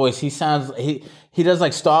does the voice. He does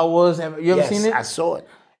like Star Wars. You ever seen it? I saw it.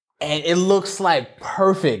 And it looks like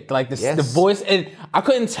perfect. Like the voice. And I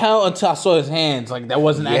couldn't tell until I saw his hands. Like that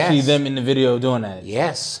wasn't actually them in the video doing that.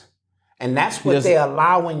 Yes. And that's what they're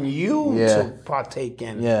allowing you to partake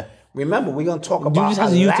in. Yeah. Remember, we're going to talk about just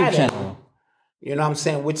has a YouTube channel. You know what I'm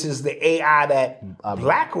saying? Which is the AI that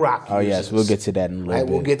BlackRock uses. Oh, yes. We'll get to that in a little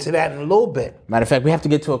bit. We'll get to that in a little bit. Matter of fact, we have to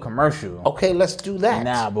get to a commercial. Okay, let's do that.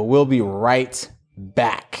 Now, but we'll be right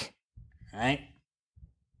back. All right?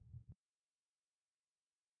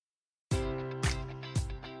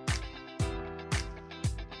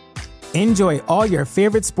 Enjoy all your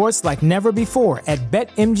favorite sports like never before at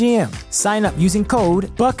BetMGM. Sign up using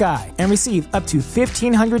code Buckeye and receive up to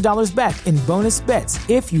 $1,500 back in bonus bets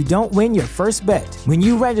if you don't win your first bet. When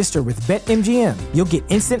you register with BetMGM, you'll get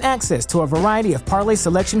instant access to a variety of parlay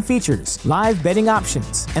selection features, live betting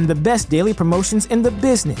options, and the best daily promotions in the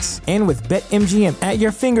business. And with BetMGM at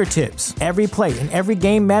your fingertips, every play and every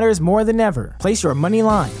game matters more than ever. Place your money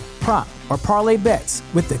line, prop, or parlay bets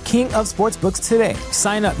with the king of sportsbooks today.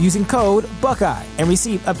 Sign up using code Buckeye and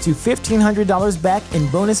receive up to $1,500 back in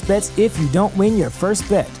bonus bets if you don't win your first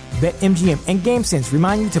bet. BetMGM and GameSense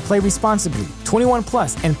remind you to play responsibly. 21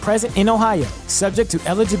 plus and present in Ohio, subject to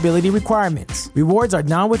eligibility requirements. Rewards are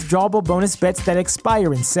non-withdrawable bonus bets that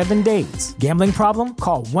expire in 7 days. Gambling problem?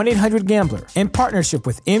 Call 1-800-GAMBLER. In partnership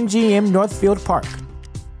with MGM Northfield Park.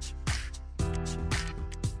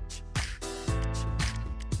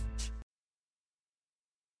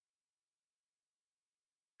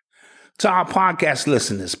 To our podcast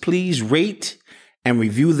listeners, please rate and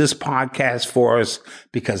review this podcast for us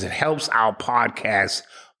because it helps our podcast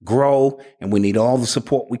grow and we need all the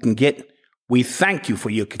support we can get. We thank you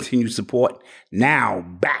for your continued support. Now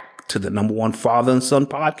back to the number one father and son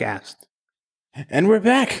podcast. And we're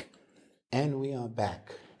back. And we are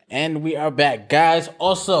back. And we are back. Guys,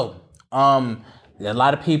 also, a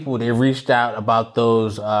lot of people, they reached out about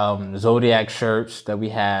those Zodiac shirts that we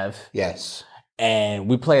have. Yes. And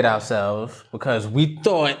we played ourselves because we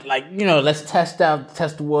thought, let's test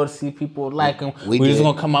the water, see if people like them. We're just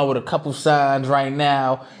going to come out with a couple signs right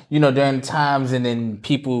now, during the times, and then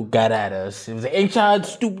people got at us. It was like, ain't y'all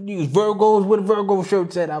stupid, use Virgos, what a Virgo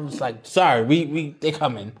shirt said. I was like, sorry, they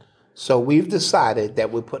coming. So we've decided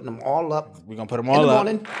that we're putting them all up. We're going to put them all up.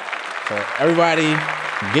 Morning. So everybody,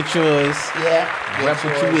 get yours. Yeah. Rep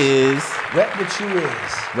what you is. Rep what you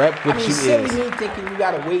is. Rep what you is. Silly me thinking you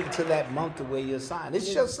gotta wait until that month to wear your sign.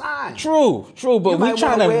 It's your sign. True. But we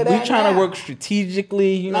trying to work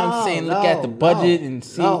strategically. You know what I'm saying? Look at the budget and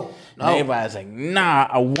see. And everybody's like, nah,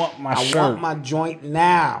 I want my shirt. I want my joint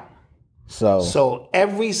now. So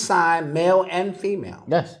every sign, male and female.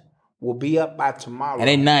 Yes. Will be up by tomorrow. And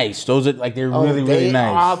they're nice. Those are they're really nice. They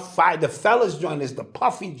are fine. The fellas joint is the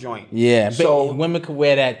puffy joint. Yeah, so women can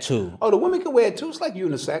wear that too. Oh, the women can wear it too. It's like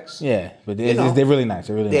unisex. Yeah, but they're really nice.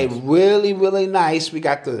 They're really, really nice. We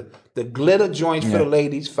got the glitter joints for the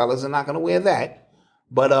ladies. Fellas are not going to wear that.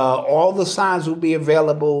 But all the signs will be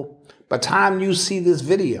available by the time you see this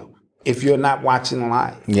video, if you're not watching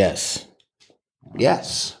live. Yes.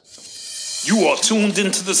 You are tuned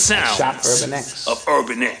into the sounds Shop Urban X. Of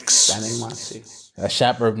Urban X. That ain't my city.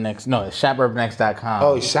 Shop Urban X. No, it's shopurbanx.com.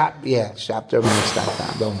 Oh,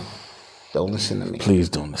 shopurbanx.com. Don't listen to me. Please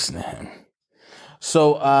don't listen to him.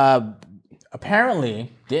 So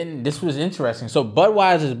apparently, this was interesting. So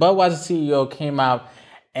Budweiser CEO came out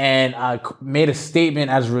and made a statement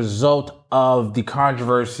as a result of the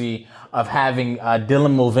controversy of having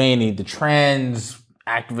Dylan Mulvaney, the trans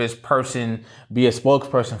activist person, be a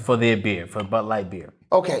spokesperson for their beer, for Bud Light beer.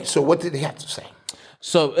 Okay, so what did he have to say?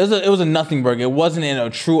 So it was a nothing burger. It wasn't a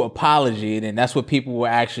true apology, and that's what people were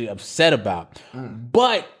actually upset about.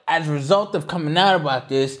 But as a result of coming out about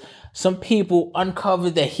this, some people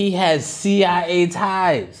uncovered that he has CIA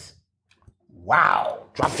ties. Wow,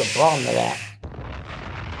 drop the bomb to that.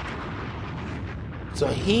 So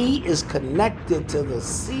he is connected to the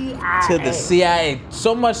CIA. To the CIA.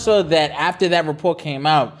 So much so that after that report came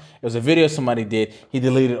out, it was a video somebody did, he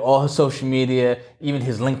deleted all his social media, even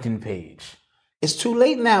his LinkedIn page. It's too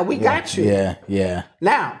late now. We got you. Yeah.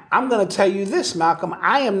 Now, I'm going to tell you this, Malcolm.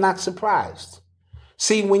 I am not surprised.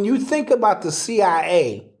 See, when you think about the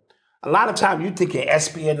CIA, a lot of times you think of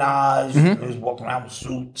espionage, he's walking around with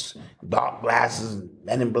suits, dark glasses,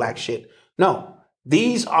 men in black shit. No,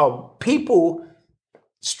 these are people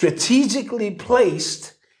strategically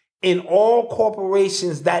placed in all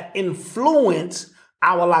corporations that influence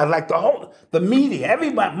our lives, like the media.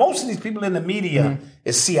 Everybody, most of these people in the media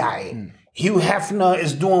is CIA. Hugh Hefner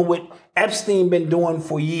is doing what Epstein been doing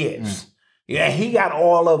for years. Yeah, he got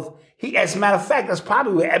as a matter of fact, that's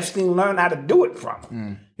probably where Epstein learned how to do it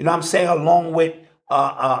from. You know what I'm saying? Along with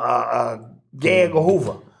Gag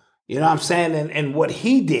Hoover. You know what I'm saying? And what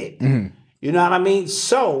he did. You know what I mean?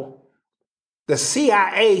 So the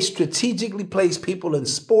CIA strategically placed people in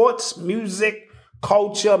sports, music,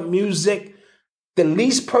 culture, the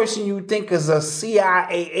least person you think is a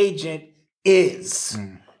CIA agent is.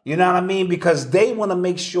 You know what I mean? Because they want to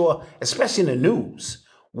make sure, especially in the news,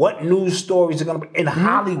 what news stories are going to be in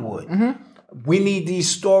Hollywood. We need these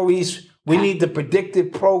stories. We need the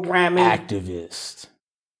predictive programming. Activists.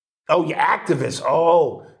 Oh, your activists.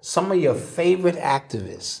 Oh, some of your favorite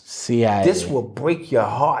activists. CIA. This will break your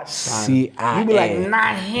heart, son. CIA. You be like,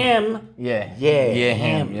 not him. Yeah,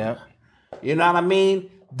 him. Yep. You know what I mean?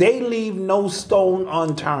 They leave no stone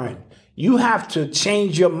unturned. You have to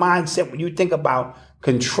change your mindset when you think about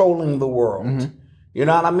controlling the world. You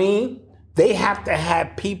know what I mean? They have to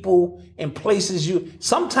have people in places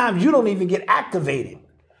sometimes you don't even get activated.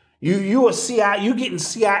 You a CIA, you getting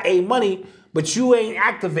CIA money, but you ain't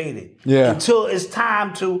activated until it's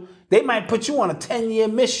time to. They might put you on a 10-year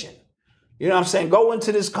mission. You know what I'm saying? Go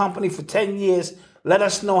into this company for 10 years. Let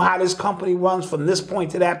us know how this company runs from this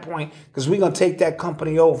point to that point, because we're going to take that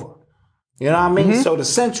company over. You know what I mean? So the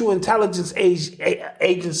Central Intelligence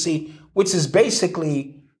Agency, which is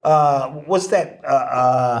basically, what's that?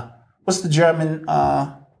 What's the German?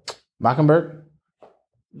 Mockingbird?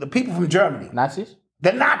 The people from Germany. Nazis?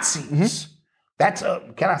 The Nazis. That's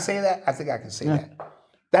can I say that? I think I can say that.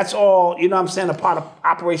 That's all, you know what I'm saying, a part of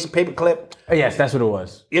Operation Paperclip. Yes, that's what it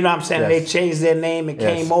was. You know what I'm saying? They changed their name and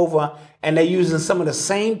came over, and they're using some of the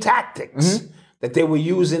same tactics that they were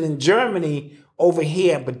using in Germany over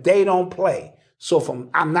here, but they don't play. So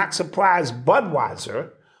I'm not surprised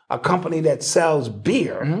Budweiser, a company that sells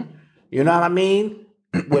beer, you know what I mean,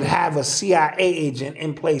 would have a CIA agent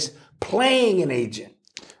in place playing an agent.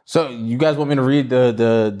 So you guys want me to read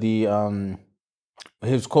the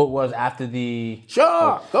his quote was after the...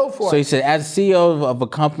 Sure, go for it. So he said, as CEO of a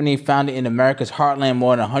company founded in America's heartland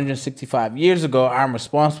more than 165 years ago, I'm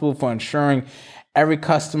responsible for ensuring every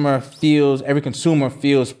consumer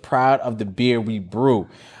feels proud of the beer we brew.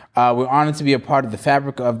 We're honored to be a part of the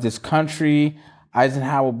fabric of this country.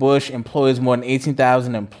 Anheuser-Busch employs more than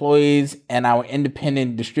 18,000 employees, and our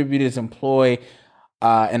independent distributors employ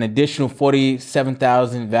an additional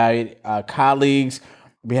 47,000 valued colleagues.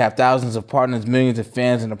 We have thousands of partners, millions of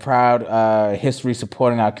fans, and a proud history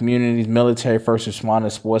supporting our communities, military, first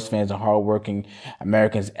responders, sports fans, and hardworking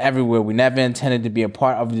Americans everywhere. We never intended to be a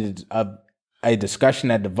part of a discussion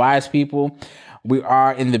that divides people. We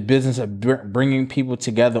are in the business of bringing people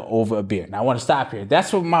together over a beer. Now, I want to stop here.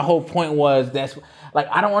 That's what my whole point was. That's like,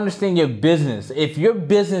 I don't understand your business. If your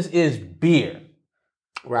business is beer,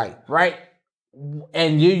 right,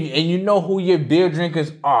 and you know who your beer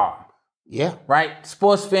drinkers are. Yeah. Right?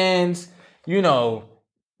 Sports fans, you know,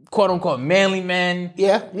 quote unquote manly men.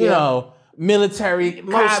 Yeah. You know, military.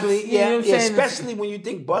 Mostly, cops, you know what I'm saying? Especially when you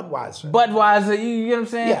think Budweiser. You know what I'm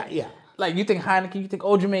saying? Yeah. Like you think Heineken, you think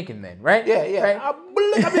Old Jamaican then, right? Yeah. Right?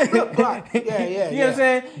 You know what I'm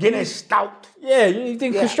saying? Guinness Stout. Yeah, you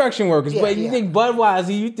think construction workers, but you think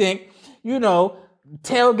Budweiser, you think, you know,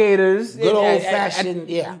 tailgaters. Good old fashioned,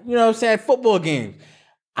 You know what I'm saying? Football games.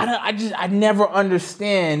 I never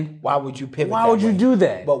understand. Why would you pivot? Why would you do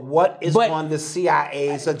that? But what is on the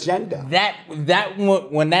CIA's agenda?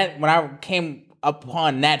 When I came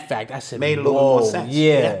upon that fact, I said, made a little more sense.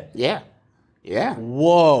 Yeah.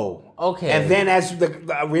 Whoa. Okay. And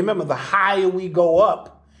then remember, the higher we go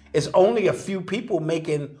up, it's only a few people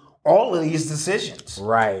making all of these decisions.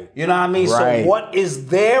 Right. You know what I mean? Right. So what is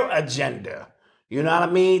their agenda? You know what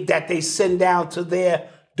I mean? That they send down to their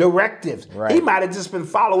directives. Right. He might have just been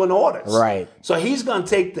following orders. Right. So he's going to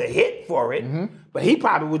take the hit for it, but he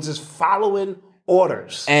probably was just following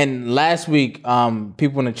orders. And last week,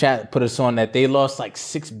 people in the chat put us on that they lost like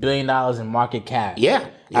 $6 billion in market cap.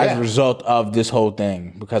 As a result of this whole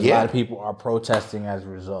thing, because a lot of people are protesting as a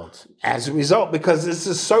result. Because there's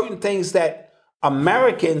just certain things that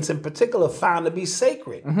Americans in particular found to be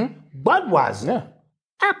sacred. Budweiser,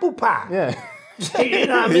 apple pie. You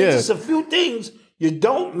know what I mean? Just a few things you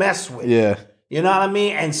don't mess with. You know what I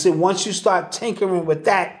mean? And so once you start tinkering with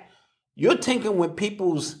that, you're tinkering with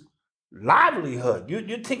people's livelihood.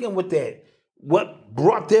 You're tinkering with what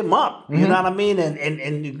brought them up. You know what I mean?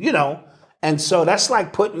 And you know, and so that's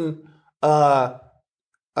like putting a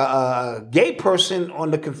gay person on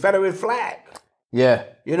the Confederate flag. Yeah.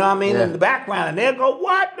 You know what I mean? In the background, and they'll go,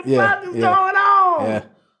 "What the fuck is going on?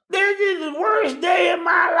 This is the worst day of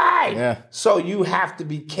my life." So you have to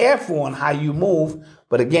be careful on how you move.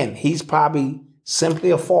 But again, he's probably simply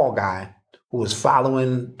a fall guy who was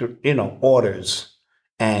following, orders.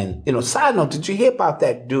 And, side note, did you hear about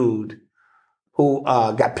that dude who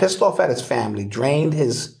got pissed off at his family, drained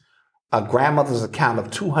his grandmother's account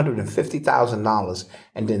of $250,000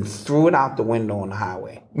 and then threw it out the window on the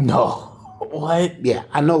highway? No. What? Yeah,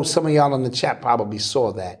 I know some of y'all in the chat probably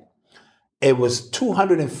saw that. It was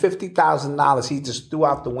 $250,000 he just threw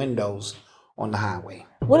out the windows on the highway.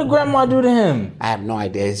 What did grandma do to him? I have no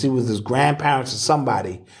idea. It was his grandparents or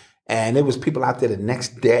somebody, and it was people out there the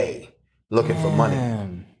next day looking for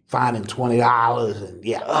money, finding $20, and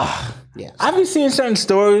yeah. I've been seeing certain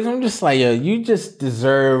stories. I'm just like, yo, you just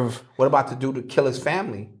deserve. What about the dude who killed his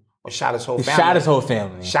family or shot his whole family? Shot his whole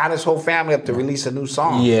family. Shot his whole family up to release a new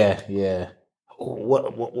song. Yeah.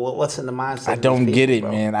 What's in the mindset? I don't get it,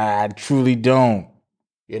 bro? Man. I truly don't.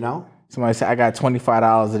 You know? Somebody said I got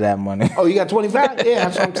 $25 of that money. Oh, you got 25? Yeah,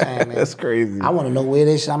 that's what I'm saying, man. That's crazy. I want to know where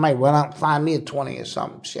this. I might run out and find me a 20 or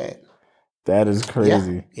something. Shit. That is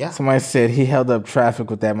crazy. Yeah. Somebody said he held up traffic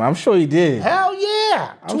with that money. I'm sure he did. Hell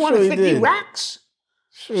yeah. 250 racks.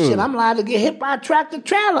 Shit, I'm liable to get hit by a tractor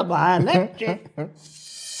trailer behind that shit.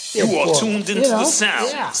 You are tuned into the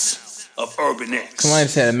sounds of Urban X. Somebody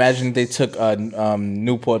said, imagine they took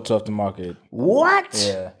Newports off the market. What?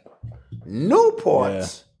 Yeah.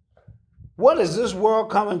 Newports? Yeah. What is this world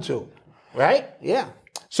coming to? Right? Yeah.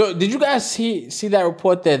 So did you guys see that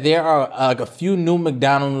report that there are like a few new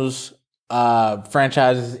McDonald's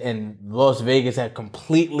franchises in Las Vegas that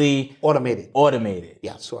completely automated?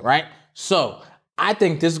 Yeah, sort of. Right? So I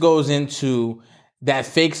think this goes into that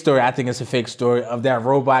fake story. I think it's a fake story of that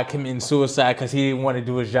robot committing suicide because he didn't want to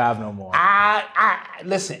do his job no more.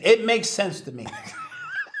 Listen, it makes sense to me.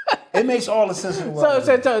 It makes all the sense in the world.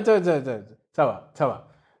 Tell about.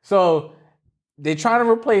 So they're trying to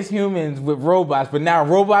replace humans with robots, but now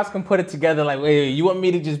robots can put it together like, wait, you want me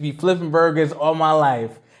to just be flipping burgers all my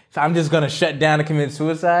life, so I'm just going to shut down and commit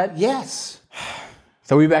suicide? Yes.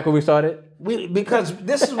 So we back where we started? Because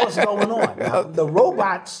this is what's going on. Now, the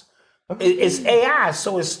robots, it's AI,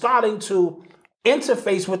 so it's starting to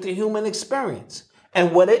interface with the human experience.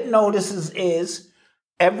 And what it notices is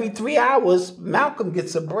every 3 hours, Malcolm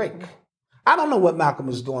gets a break. I don't know what Malcolm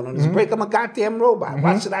is doing on his break. I'm a goddamn robot.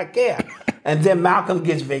 Why should I care? And then Malcolm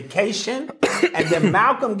gets vacation. And then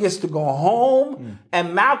Malcolm gets to go home.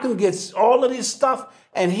 And Malcolm gets all of this stuff.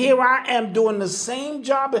 And here I am doing the same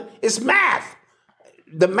job. It's math.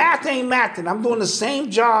 The math ain't mathing. I'm doing the same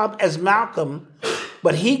job as Malcolm.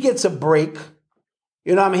 But he gets a break.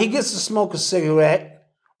 You know what I mean? He gets to smoke a cigarette.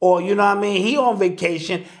 Or, you know what I mean? He on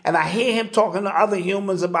vacation. And I hear him talking to other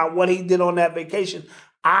humans about what he did on that vacation.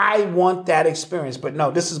 I want that experience, but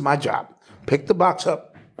no, this is my job. Pick the box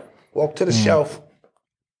up, walk to the shelf.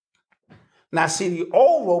 Now, see, the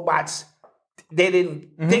old robots, they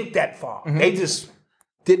didn't think that far. They just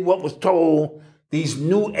did what was told. These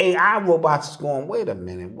new AI robots is going, wait a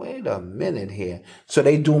minute here. So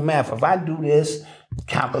they do math. If I do this,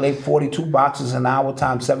 calculate 42 boxes an hour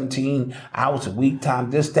times 17 hours a week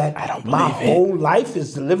times this, that. I don't believe my whole life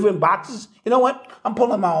is delivering boxes. You know what? I'm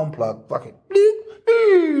pulling my own plug. Fuck it.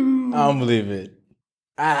 I don't believe it.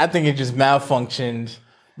 I think it just malfunctioned.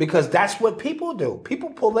 Because that's what people do.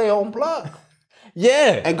 People pull their own plug.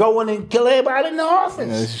 Yeah. And go in and kill everybody in the office.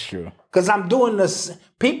 Yeah, this is true. Because I'm doing this.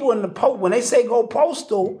 People in the when they say go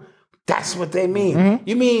postal, that's what they mean.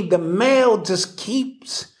 You mean the mail just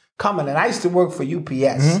keeps coming. And I used to work for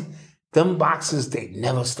UPS. Them boxes, they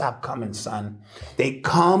never stop coming, son. They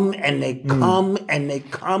come and they come and they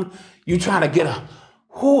come. You trying to get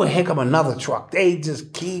here come another truck. They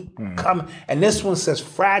just keep coming. And this one says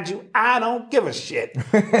fragile. I don't give a shit.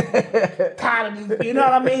 Tired of these, you know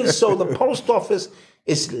what I mean? So the post office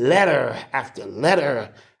is letter after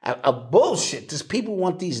letter of bullshit. Just people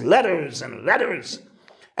want these letters and letters.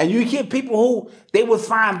 And you get people who, they would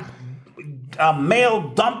find mail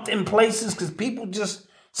dumped in places because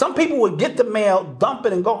some people would get the mail, dump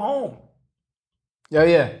it, and go home.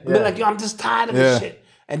 Yeah. Be like, yo, I'm just tired of this shit.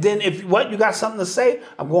 And then if you got something to say,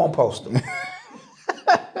 I'm going postal.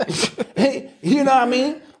 You know what I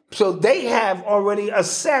mean? So they have already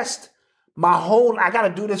assessed I got to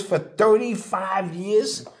do this for 35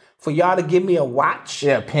 years for y'all to give me a watch.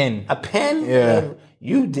 Yeah, a pen. A pen? Yeah.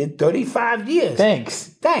 You did 35 years.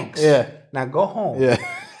 Thanks. Yeah. Now go home. Yeah.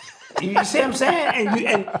 You see what I'm saying?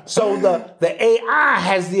 And so the AI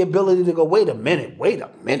has the ability to go, wait a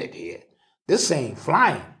minute here. This ain't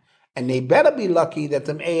flying. And they better be lucky that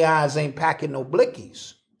them AIs ain't packing no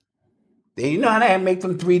blickies. You know how to make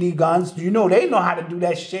them 3D guns. You know they know how to do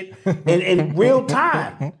that shit in real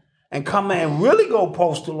time. And come and really go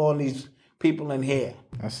postal on these people in here.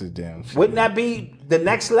 That's a damn shit. Wouldn't that be the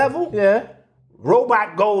next level? Yeah.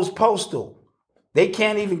 Robot goes postal. They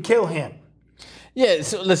can't even kill him. Yeah,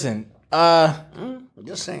 so listen.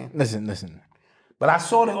 Just saying. Listen. But I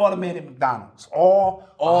saw the automated McDonald's. All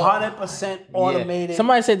 100% automated. Yeah.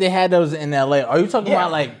 Somebody said they had those in LA. Are you talking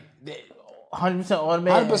about like 100%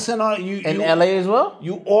 automated. 100% automated. In LA as well?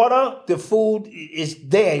 You order, the food is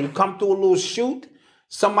there. You come through a little chute.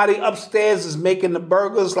 Somebody upstairs is making the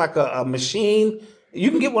burgers like a machine.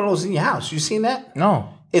 You can get one of those in your house. You seen that? No.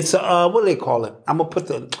 It's a, what do they call it?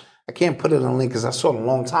 I can't put it on the link because I saw it a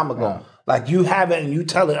long time ago. Yeah. Like you have it and you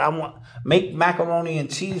tell it, I want make macaroni and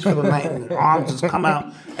cheese for the night, and the arms just come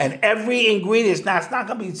out. And every ingredient, now it's not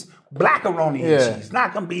gonna be blackaroni and cheese. It's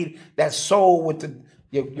not gonna be that soul with the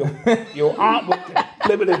your arm with the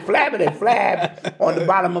flibbity flab on the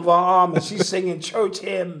bottom of her arm, and she's singing church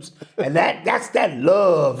hymns, and that's that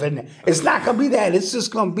love, and it's not gonna be that. It's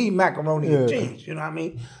just gonna be macaroni and cheese. You know what I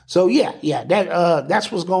mean? So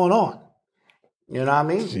that's what's going on. You know what I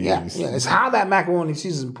mean? Jeez. Yeah. It's how that macaroni and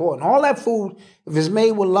cheese is important. All that food, if it's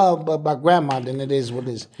made with love by grandma, then it is what it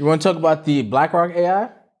is. You want to talk about the BlackRock AI,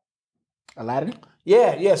 Aladdin?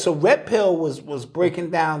 Yeah. So Red Pill was breaking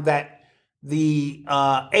down that the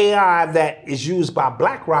AI that is used by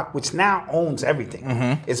BlackRock, which now owns everything.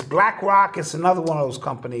 Mm-hmm. It's BlackRock. It's another one of those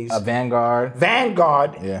companies. Vanguard.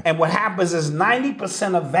 Yeah. And what happens is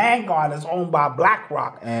 90% of Vanguard is owned by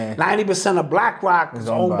BlackRock. And 90% of BlackRock is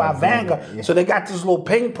owned by Vanguard. Yeah. So they got this little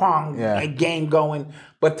ping pong game going.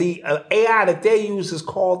 But the AI that they use is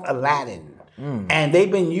called Aladdin. And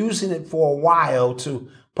they've been using it for a while to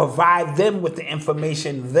provide them with the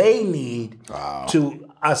information they need to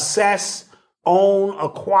assess, own,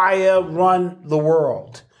 acquire, run the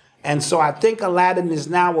world. And so I think Aladdin is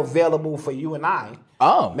now available for you and I.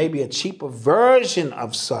 Oh. Maybe a cheaper version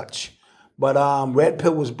of such. But Red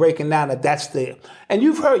Pill was breaking down that's the... And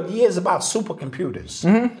you've heard years about supercomputers.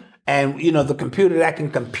 Mm-hmm. And, the computer that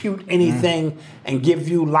can compute anything and give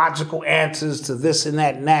you logical answers to this and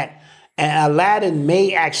that and that. And Aladdin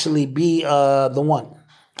may actually be the one.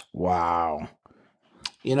 Wow.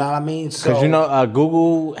 You know what I mean? Because,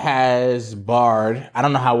 Google has Bard. I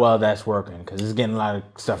don't know how well that's working because it's getting a lot of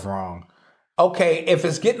stuff wrong. Okay, if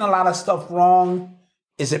it's getting a lot of stuff wrong,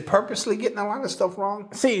 is it purposely getting a lot of stuff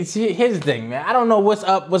wrong? See, here's the thing, man. I don't know what's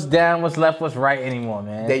up, what's down, what's left, what's right anymore,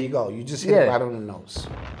 man. There you go. You just hit it right on the nose.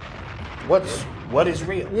 What is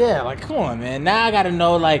real? Yeah, like, come on, man. Now I got to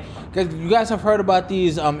know, because you guys have heard about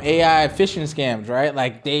these AI phishing scams, right?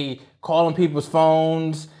 Like, they calling people's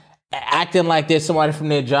phones, acting like there's somebody from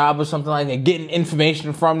their job or something like that, getting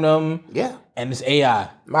information from them. Yeah. And it's AI.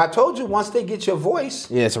 I told you, once they get your voice,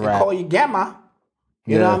 it's a wrap. Call your grandma.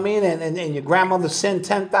 You know what I mean? And your grandmother send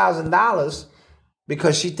 $10,000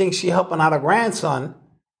 because she thinks she helping out her grandson.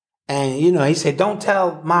 And, he said, don't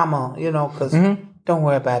tell mama, because don't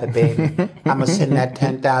worry about it, baby. I'm going to send that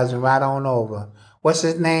 $10,000 right on over. What's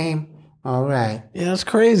his name? All right. Yeah, that's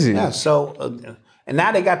crazy. Yeah, so, and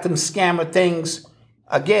now they got them scammer things.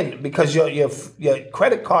 Again, because your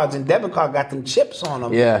credit cards and debit card got them chips on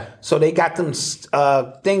them. Yeah. So they got them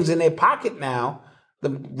things in their pocket now, the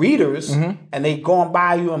readers, and they going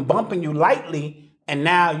by you and bumping you lightly, and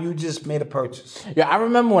now you just made a purchase. Yeah, I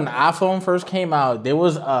remember when the iPhone first came out, there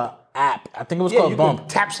was a app. I think it was called Bump. Could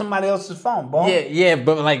tap somebody else's phone, boom. Yeah,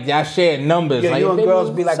 but y'all shared numbers. Yeah, you and girls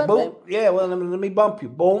be like, boom. Yeah, well, let me bump you,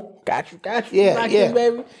 boom. Got you. Yeah,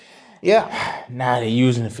 baby. Yeah. Now they're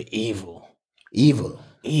using it for evil.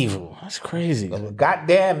 Evil. That's crazy.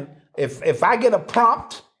 Goddamn, if I get a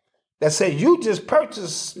prompt that says you just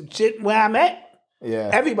purchased shit where I'm at,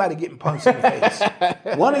 everybody getting punched in the face.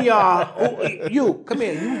 One of y'all, you come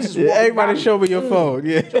here. You just everybody show me your phone.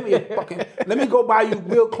 Yeah. Show me your fucking. Let me go by you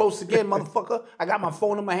real close again, motherfucker. I got my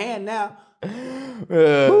phone in my hand now.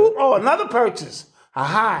 Another purchase.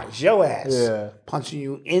 Aha, it's your ass. Yeah. Punching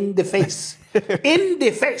you in the face. In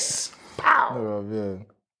the face. Pow. Oh, man.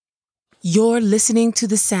 You're listening to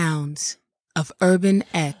the sounds of Urban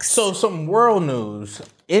X. So, some world news.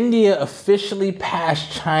 India officially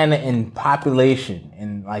passed China in population,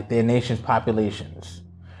 in their nation's populations.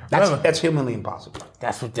 That's humanly impossible.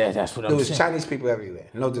 That's what I'm saying. There was Chinese people everywhere.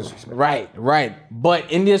 No disrespect. Right.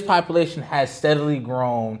 But India's population has steadily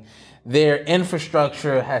grown. Their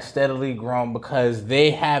infrastructure has steadily grown because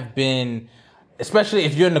they have been, especially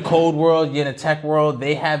if you're in the code world, you're in the tech world,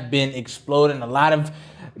 they have been exploding. A lot of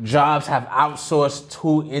jobs have outsourced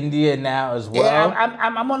to India now as well. Yeah,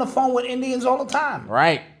 I'm on the phone with Indians all the time.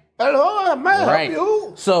 Right. Hello, man, help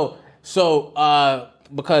you. So,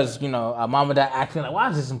 because, mom and dad acting like, why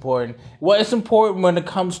is this important? Well, it's important when it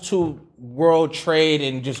comes to world trade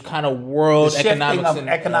and just kind of world economics and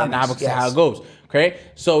how it goes. Okay?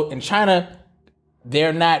 So, in China,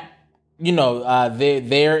 they're not,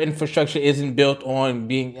 their infrastructure isn't built on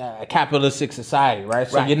being a capitalistic society, right?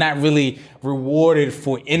 So you're not really rewarded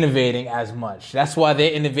for innovating as much. That's why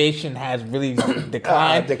their innovation has really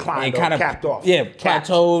declined. And kind of capped off. Yeah,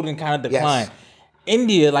 plateaued and kind of declined. Yes.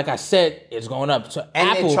 India, like I said, is going up. So and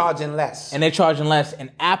Apple, they're charging less.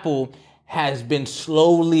 And Apple has been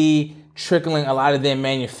slowly trickling a lot of their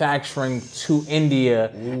manufacturing to India,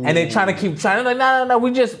 and they're trying to like, no,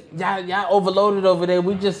 we just y'all overloaded over there.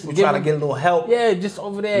 We're trying to get a little help. Yeah, just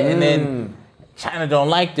over there, and then China don't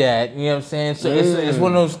like that. You know what I'm saying? So it's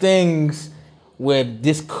one of those things where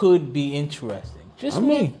this could be interesting. Just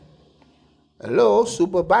me. Hello,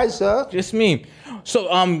 supervisor. Just me. So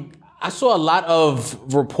I saw a lot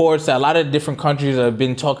of reports that a lot of different countries have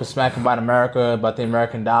been talking smack about America, about the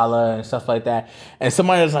American dollar and stuff like that. And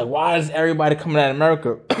somebody was like, why is everybody coming at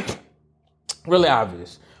America? Really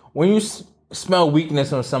obvious. When you smell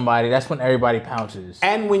weakness on somebody, that's when everybody pounces.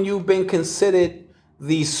 And when you've been considered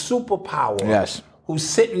the superpower, yes, who's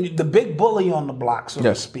sitting, the big bully on the block, so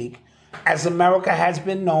to speak, as America has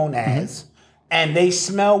been known as, and they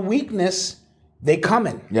smell weakness, they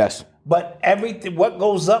coming. Yes. But everything, what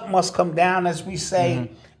goes up must come down, as we say,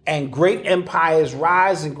 and great empires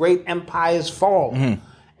rise and great empires fall.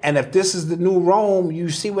 And if this is the new Rome, you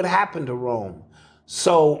see what happened to Rome.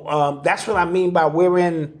 So that's what I mean by we're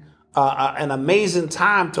in an amazing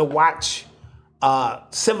time to watch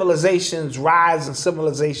civilizations rise and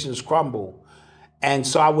civilizations crumble. And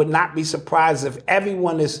so I would not be surprised if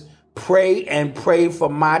everyone is pray for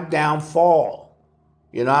my downfall.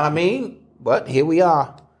 You know what I mean? But here we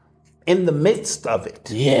are. In the midst of it.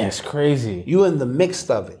 Yeah, it's crazy. You in the midst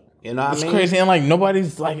of it. You know what I mean? It's crazy. And like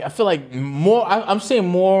nobody's like, I feel like more, I'm seeing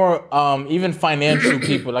more, even financial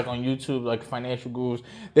people like on YouTube, like financial gurus,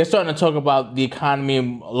 they're starting to talk about the economy a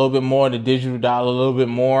little bit more, the digital dollar a little bit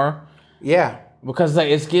more. Yeah. Because like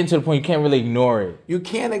it's getting to the point you can't really ignore it. You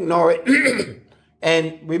can't ignore it.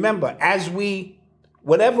 And remember,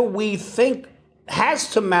 whatever we think has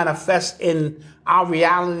to manifest in our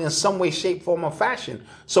reality in some way, shape, form, or fashion.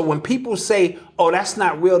 So when people say, oh, that's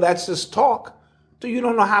not real, that's just talk, you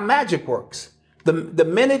don't know how magic works. The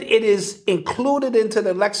minute it is included into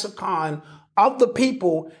the lexicon of the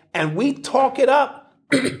people and we talk it up,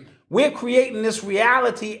 we're creating this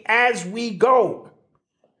reality as we go.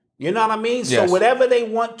 You know what I mean? Yes. So whatever they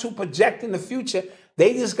want to project in the future,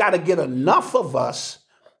 they just got to get enough of us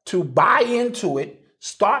to buy into it,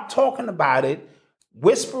 start talking about it,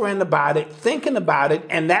 whispering about it, thinking about it,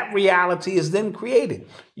 and that reality is then created.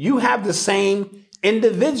 You have the same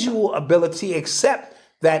individual ability, except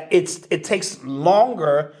that it takes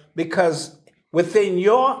longer because within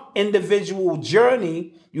your individual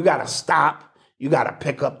journey, you got to stop. You got to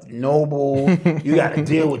pick up the Noble. You got to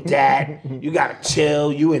deal with that. You got to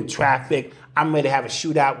chill. You in traffic. I'm ready to have a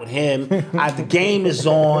shootout with him. The game is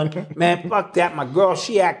on. Man, fuck that. My girl,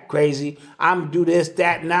 she act crazy. I'm going to do this,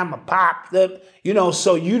 that, and I'm a pop.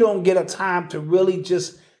 So you don't get a time to really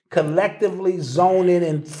just collectively zone in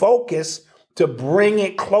and focus to bring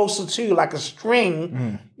it closer to you like a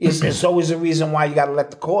string. It's always a reason why you got to let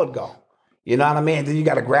the cord go. You know what I mean? Then you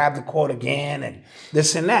got to grab the cord again and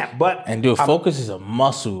this and that. Focus is a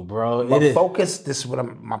muscle, bro. Focus, this is what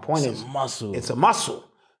my point is. It's a muscle. It's a muscle.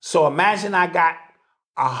 So imagine I got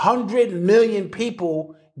 100 million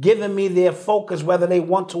people giving me their focus, whether they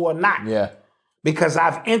want to or not. Yeah. Because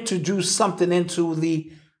I've introduced something into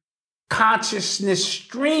the consciousness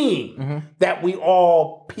stream that we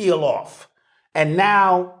all peel off. And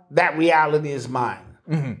now that reality is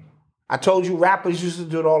mine. I told you rappers used to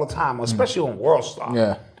do it all the time, especially on World Star.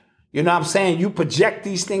 Yeah. You know what I'm saying? You project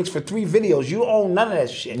these things for 3 videos. You own none of that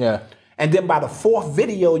shit. Yeah. And then by the 4th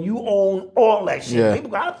video, you own all that shit. Yeah.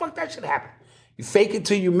 People go, how the fuck that shit happen? You fake it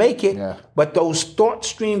till you make it. Yeah. But those thought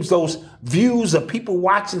streams, those views of people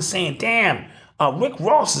watching saying, damn, Rick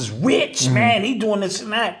Ross is rich, man. He doing this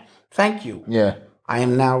and that. Thank you. Yeah. I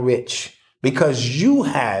am now rich because you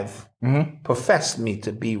have professed me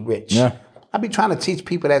to be rich. Yeah. I've been trying to teach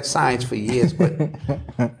people that science for years, but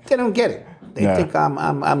they don't get it. They think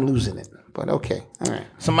I'm losing it. But okay, all right.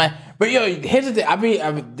 But here's the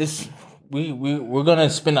thing. We're gonna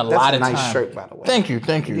spend a lot of time. That's a nice shirt, by the way. Thank you.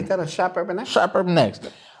 You get that on Shop Urban Next? Shop Urban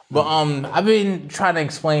Next. But I've been trying to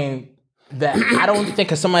explain that I don't think,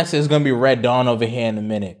 because somebody says it's gonna be Red Dawn over here in a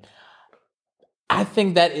minute. I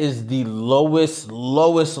think that is the lowest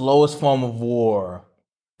form of war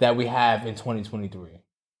that we have in 2023.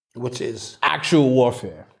 Which is? Actual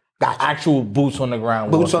warfare. Gotcha. Actual boots on the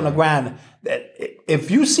ground. Boots on the ground.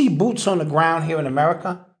 If you see boots on the ground here in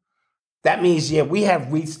America, that means, we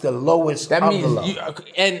have reached the lowest that of means the low.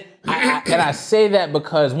 I say that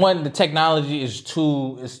because, one, the technology is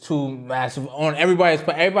too massive on everybody's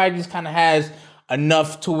part. Everybody just kind of has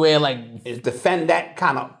enough to where, like, fend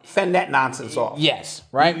that nonsense off. Yes,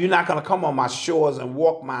 right? You're not going to come on my shores and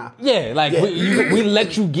walk my... Yeah, like, we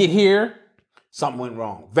let you get here. something went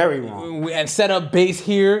wrong. Very wrong. And set up base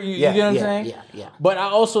here. You get what I'm saying? Yeah. But I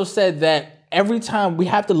also said that every time we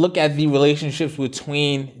have to look at the relationships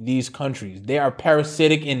between these countries. They are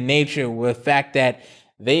parasitic in nature with the fact that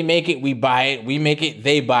they make it, we buy it. We make it,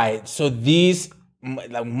 they buy it. So these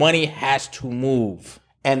money has to move.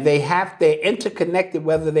 And they're interconnected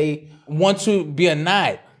whether they want to be or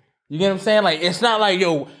not. You get what I'm saying? Like, it's not like,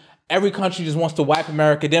 every country just wants to wipe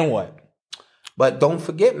America, then what? But don't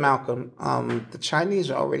forget, Malcolm, the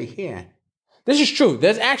Chinese are already here. This is true.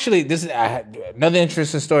 There's actually, another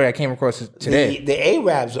interesting story I came across today. The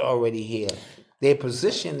Arabs are already here. They're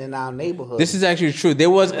positioned in our neighborhood. This is actually true. There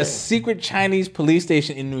was a secret Chinese police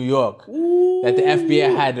station in New York that the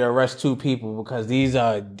FBI had to arrest 2 people because these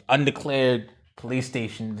are undeclared police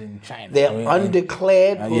stations in China. They're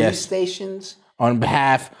undeclared police stations? On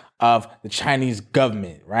behalf of the Chinese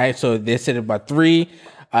government, right? So they said about 3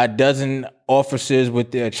 dozen officers with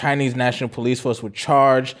the Chinese National Police Force were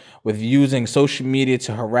charged with using social media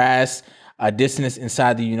to harass dissidents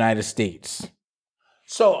inside the United States.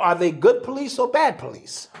 So are they good police or bad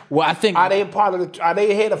police? Well, I think... Are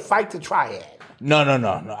they here to fight the triad?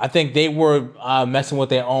 No. I think they were messing with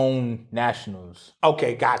their own nationals.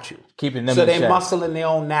 Okay, got you. Keeping them so in they're check. Muscling their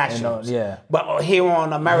own nationals. Yeah. But here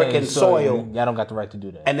on American soil... Y'all don't got the right to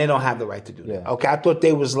do that. And they don't have the right to do that. Okay, I thought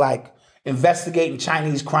they was like investigating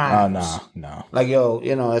Chinese crimes. Oh, no. Like,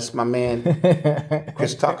 it's my man,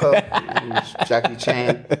 Chris Tucker, Jackie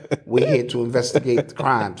Chan. We're here to investigate the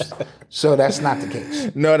crimes. So that's not the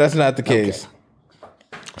case. No, that's not the case. Okay.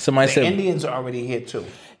 Somebody said... Indians are already here, too.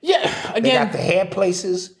 Yeah, again... They got the hair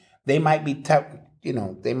places. They might be,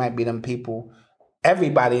 they might be them people.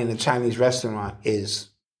 Everybody in the Chinese restaurant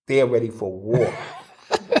they're ready for war.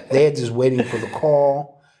 They're just waiting for the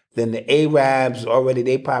call. Then the Arabs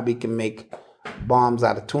they probably can make bombs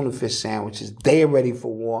out of tuna fish sandwiches. They're ready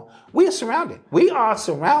for war. We are surrounded. We are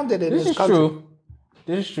surrounded in this country. True.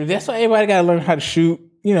 This is true. That's why everybody got to learn how to shoot.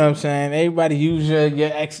 You know what I'm saying? Everybody use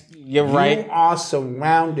your right. You are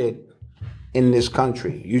surrounded in this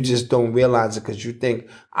country. You just don't realize it because you think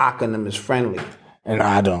Akhenaten is friendly. And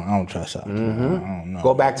I don't trust that. Mm-hmm. I don't know.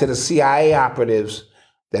 Go back to the CIA operatives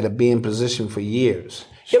that have been in position for years.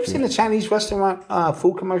 You ever seen a Chinese restaurant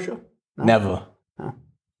food commercial? No? Never. No.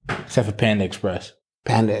 Except for Panda Express.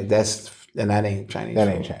 Panda, that ain't Chinese food. That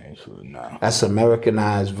ain't Chinese food, no. That's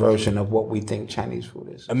Americanized version of what we think Chinese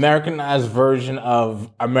food is. Americanized version of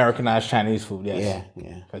Americanized Chinese food, yes.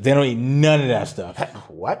 Yeah. Because they don't eat none of that stuff.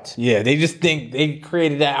 What? Yeah, they just think they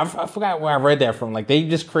created that. I forgot where I read that from. Like, they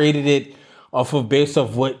just created it based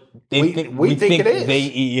off what they think we think it is. They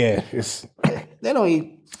eat, yeah. They don't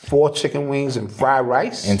eat 4 chicken wings and fried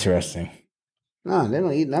rice. Interesting. No, they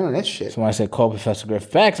don't eat none of that shit. Somebody said, call Professor Griff.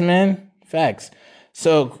 Facts, man. Facts.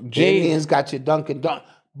 So, Indians got your Dunkin'.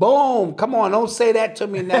 Boom. Come on, don't say that to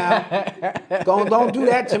me now. Don't do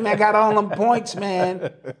that to me. I got all them points, man.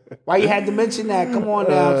 Why you had to mention that? Come on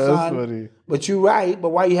now, son. That's funny. But you're right. But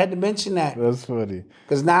why you had to mention that? That's funny.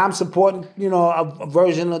 Because now I'm supporting, a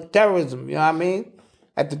version of terrorism. You know what I mean?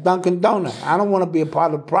 At the Dunkin' Donut. I don't want to be a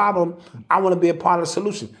part of the problem. I want to be a part of the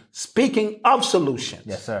solution. Speaking of solutions.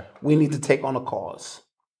 Yes, sir. We need to take on a cause.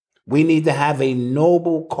 We need to have a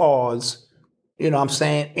noble cause, in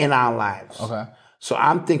our lives. Okay. So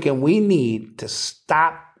I'm thinking we need to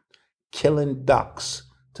stop killing ducks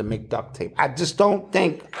to make duct tape. I just don't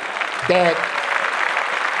think that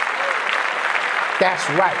that's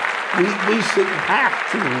right. We shouldn't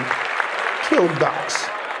have to kill ducks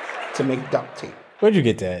to make duct tape. Where'd you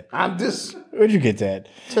get that? Where'd you get that?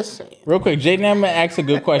 Just saying. Real quick, Jay Nama asked a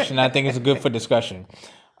good question. I think it's good for discussion.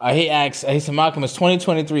 He said, Malcolm, it's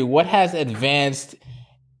 2023. What has advanced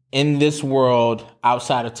in this world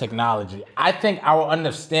outside of technology? I think our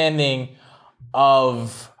understanding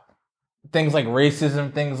of things like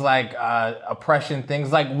racism, things like oppression,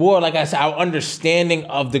 things like war, like I said, our understanding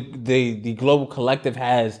of the global collective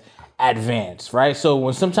has advanced, right? So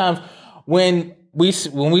when we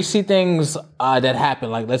see things that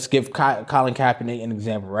happen, like let's give Colin Kaepernick an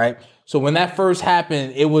example, right? So when that first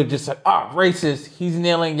happened, it was just like, racist, he's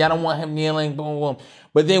kneeling, y'all don't want him kneeling, boom, boom.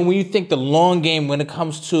 But then when you think the long game, when it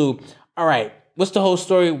comes to, all right, what's the whole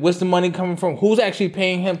story? What's the money coming from? Who's actually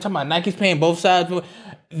paying him? Talking about Nike's paying both sides.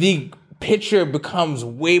 The picture becomes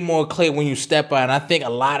way more clear when you step out. And I think a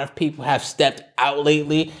lot of people have stepped out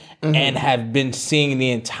lately and have been seeing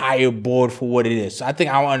the entire board for what it is. So I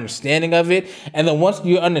think our understanding of it, and then once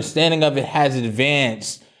your understanding of it has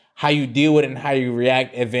advanced, how you deal with it and how you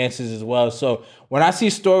react advances as well. So when I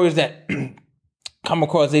see stories that come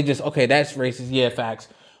across, they just, okay, that's racist, yeah, facts.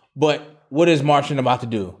 But what is Martian about to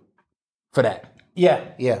do for that?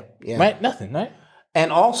 Yeah. Right? Nothing, right?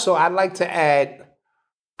 And also, I'd like to add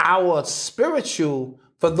our spiritual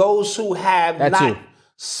for those who have not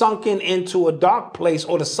sunken into a dark place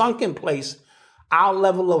or the sunken place. Our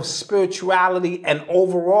level of spirituality and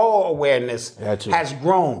overall awareness has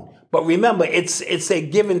grown. But remember, it's a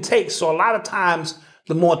give and take. So a lot of times,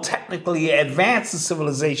 the more technically advanced the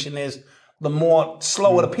civilization is, the more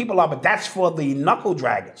slower the people are. But that's for the knuckle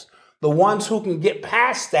draggers. The ones who can get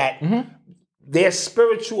past that, their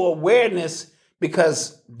spiritual awareness,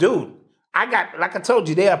 because, dude, like I told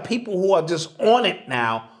you, there are people who are just on it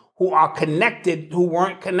now, who are connected, who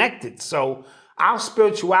weren't connected. So our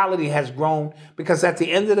spirituality has grown because at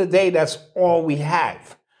the end of the day, that's all we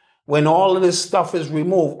have. When all of this stuff is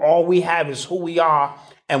removed, all we have is who we are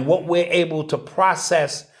and what we're able to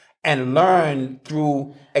process and learn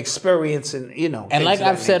through experience and, And like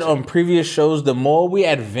I've said on previous shows, the more we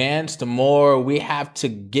advance, the more we have to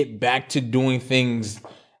get back to doing things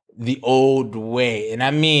the old way. And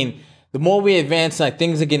I mean, the more we advance, like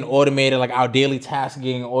things are getting automated, like our daily tasks are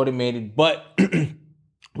getting automated, but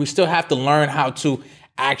we still have to learn how to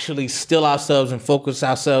actually still ourselves and focus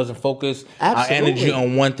our energy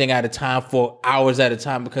on one thing at a time for hours at a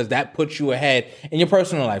time, because that puts you ahead in your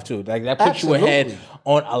personal life too. Like that puts you ahead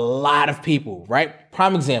on a lot of people, right?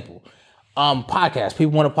 Prime example, podcasts.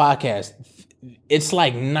 People want a podcast. It's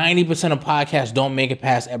like 90% of podcasts don't make it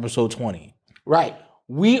past episode 20. Right.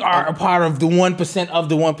 We are a part of the 1% of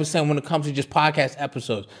the 1% when it comes to just podcast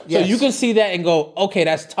episodes. Yes. So you can see that and go, okay,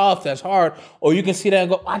 that's tough, that's hard. Or you can see that and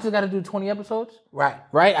go, I just got to do 20 episodes. Right.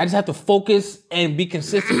 Right? I just have to focus and be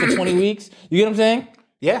consistent for 20 weeks. You get what I'm saying?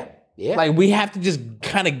 Yeah. Yeah. Like we have to just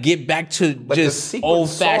kind of get back to just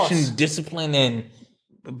old-fashioned discipline and...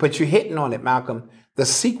 But you're hitting on it, Malcolm. The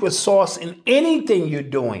secret sauce in anything you're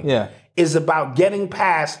doing is about getting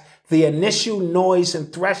past the initial noise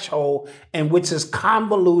and threshold, and which is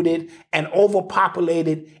convoluted and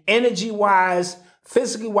overpopulated energy-wise,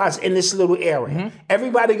 physically-wise in this little area.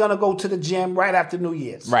 Everybody gonna go to the gym right after New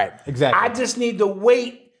Year's. Right, exactly. I just need to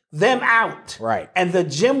wait them out. Right. And the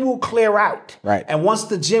gym will clear out. Right. And once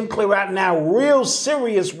the gym clear out, now real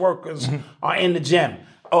serious workers are in the gym.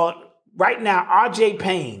 Right now, RJ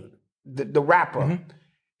Payne, the rapper,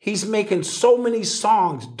 he's making so many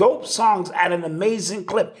songs, dope songs at an amazing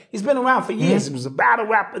clip. He's been around for years. He was a battle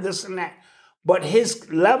rapper, this and that. But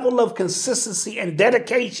his level of consistency and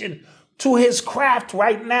dedication to his craft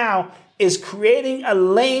right now is creating a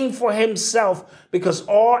lane for himself, because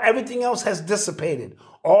everything else has dissipated.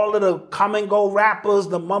 All of the come and go rappers,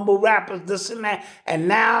 the mumble rappers, this and that. And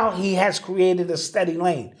now he has created a steady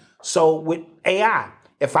lane. So with AI,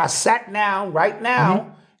 if I sat down right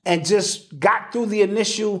now and just got through the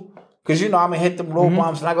initial, because I'm going to hit them low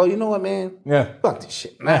bumps and I go, you know what, man? Yeah. Fuck this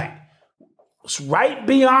shit, man. Right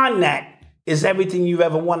beyond that is everything you've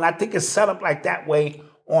ever wanted. I think it's set up like that way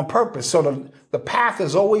on purpose. So the path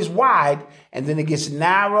is always wide, and then it gets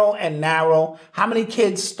narrow and narrow. How many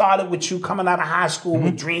kids started with you coming out of high school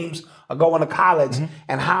with dreams of going to college,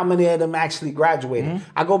 and how many of them actually graduated?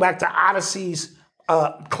 I go back to Odyssey's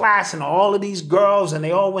class, and all of these girls, and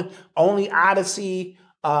they all went, only Odyssey,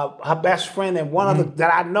 her best friend, and one other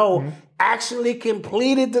that I know actually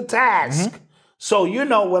completed the task. So you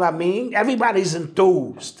know what I mean? Everybody's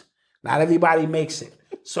enthused. Not everybody makes it.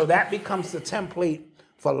 So that becomes the template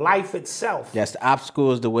for life itself. Yes, the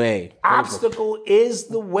obstacle is the way. Obstacle is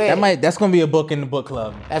the way. That's going to be a book in the book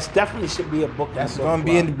club. That's definitely should be a book in the book club. That's going to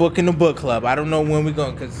be in the book in the book club. I don't know when we're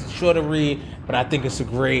going, because it's short to read, but I think it's a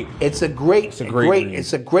great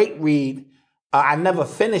read. I never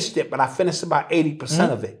finished it, but I finished about 80%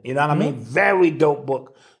 of it. You know what I mean? Very dope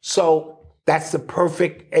book. So that's the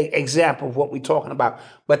perfect example of what we're talking about.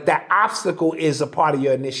 But that obstacle is a part of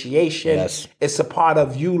your initiation. Yes. It's a part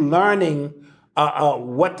of you learning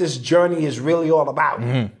what this journey is really all about.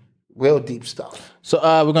 Real deep stuff. So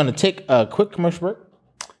we're going to take a quick commercial break.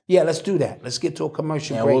 Yeah, let's do that. Let's get to a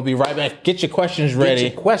commercial break. We'll be right back. Get your questions ready.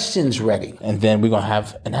 And then we're going to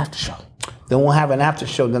have an after show. Then we'll have an after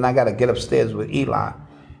show. Then I got to get upstairs with Eli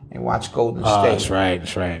and watch Golden State. That's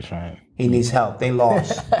right. He needs help. They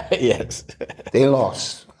lost. Yes. They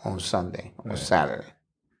lost on Saturday.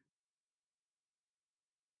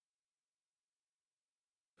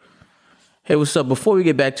 Hey, what's up? Before we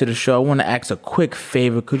get back to the show, I want to ask a quick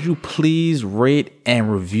favor. Could you please rate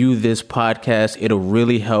and review this podcast? It'll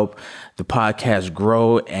really help the podcast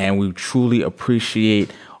grow, and we truly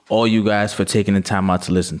appreciate all you guys for taking the time out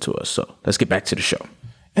to listen to us. So let's get back to the show.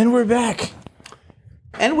 And we're back.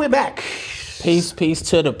 Peace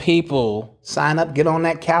to the people. Sign up, get on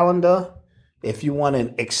that calendar if you want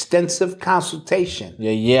an extensive consultation.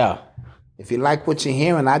 Yeah. If you like what you're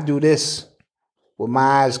hearing, I do this with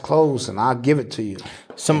my eyes closed, and I'll give it to you.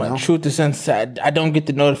 Truth is inside. I don't get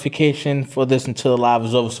the notification for this until the live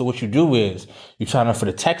is over. So what you do is you sign up for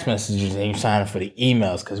the text messages and you sign up for the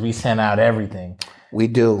emails because we send out everything. We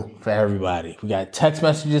do. For everybody. We got text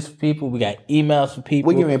messages for people. We got emails for people.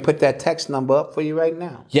 We can even put that text number up for you right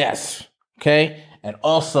now. Yes. Okay. And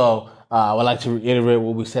also, I would like to reiterate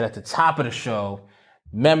what we said at the top of the show.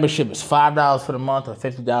 Membership is $5 for the month or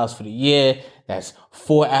 $50 for the year. That's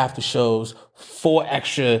 4 after shows, 4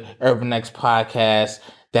 extra Urban X podcasts.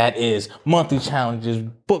 That is monthly challenges,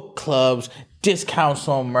 book clubs, discounts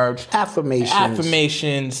on merch,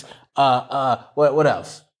 affirmations. What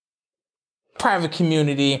else? Private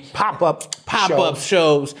community, pop-up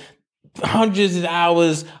shows, hundreds of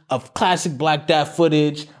hours of classic Black Dot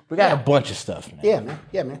footage. We got a bunch of stuff, man.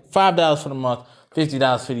 Yeah, man. $5 for the month,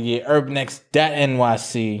 $50 for the year.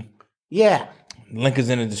 UrbanX.NYC. Yeah. Link is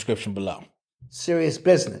in the description below. Serious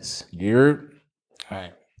business. All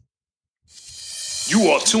right.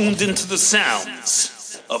 You are tuned into the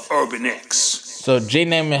sounds of Urban X. So Jay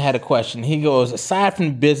Neyman had a question. He goes, aside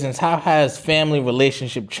from business, how has family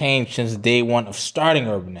relationship changed since day one of starting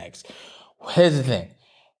Urban X? Here's the thing.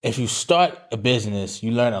 If you start a business,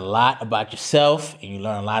 you learn a lot about yourself and you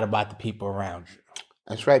learn a lot about the people around you.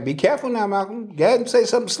 That's right. Be careful now, Malcolm. Go ahead and say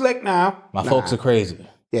something slick now. My folks are crazy.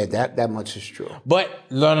 Yeah, that much is true. But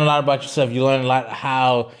learn a lot about yourself. You learn a lot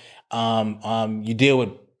how you deal with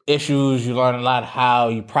issues. You learn a lot how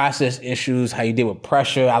you process issues, how you deal with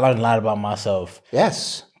pressure. I learned a lot about myself.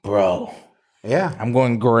 Yes. Bro. Yeah. I'm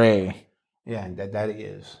going gray. Yeah, that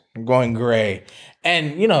is. I'm going gray.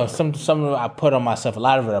 And, some of it I put on myself. A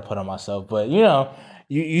lot of it I put on myself. But,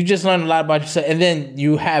 you just learn a lot about yourself. And then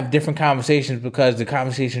you have different conversations because the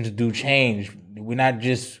conversations do change.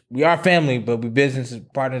 We are family, but we're business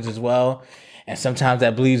partners as well. And sometimes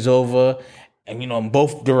that bleeds over and, in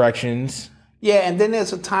both directions. Yeah, and then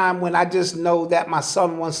there's a time when I just know that my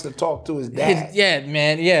son wants to talk to his dad.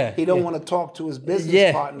 He don't want to talk to his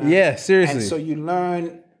business partner. Yeah, seriously. And so you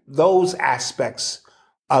learn those aspects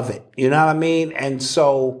of it. You know what I mean? And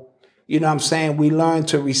so, we learn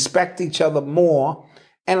to respect each other more.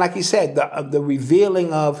 And like you said, the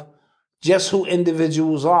revealing of just who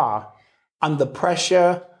individuals are under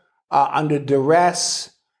pressure, under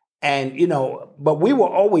duress, and, but we were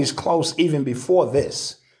always close even before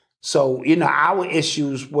this. So, our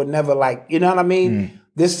issues were never like, you know what I mean?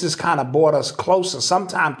 This just kind of brought us closer,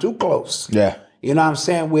 sometimes too close. Yeah. You know what I'm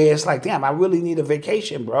saying? Where it's like, damn, I really need a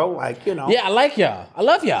vacation, bro. Like, Yeah, I like y'all. I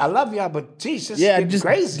love y'all. I love y'all, but Jesus, I just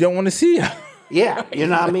crazy. Don't want to see y'all. Yeah, you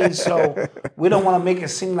know what I mean? So we don't want to make it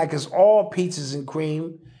seem like it's all peaches and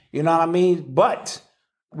cream. You know what I mean? But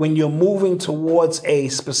when you're moving towards a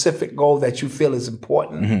specific goal that you feel is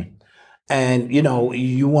important, and,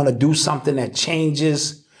 you want to do something that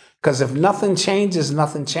changes, because if nothing changes,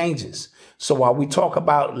 nothing changes. So while we talk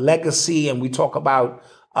about legacy and we talk about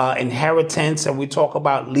inheritance and we talk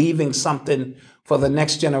about leaving something for the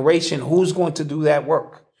next generation, who's going to do that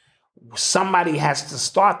work? Somebody has to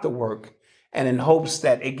start the work, and in hopes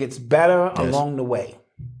that it gets better along the way.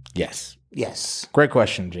 Yes. Great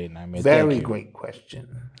question, Jaden. I mean, very great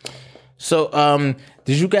question. So,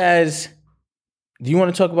 do you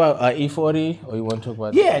want to talk about E40, or you want to talk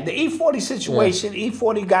about? Yeah, the E40 situation. Yeah.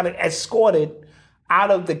 E40 got escorted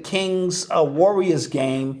out of the Kings Warriors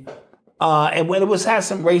game, and when it had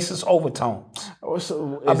some racist overtones.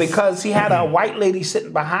 Because he had a white lady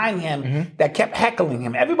sitting behind him that kept heckling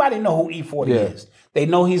him. Everybody know who E40 is. They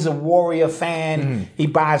know he's a Warrior fan. He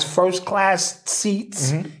buys first class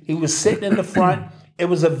seats. He was sitting in the front. It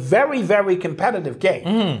was a very, very competitive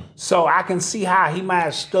game. So I can see how he might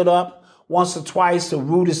have stood up once or twice to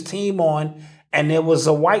root his team on, and there was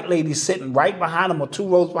a white lady sitting right behind him or 2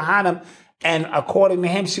 rows behind him, and according to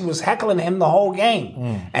him, she was heckling him the whole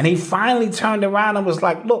game. And he finally turned around and was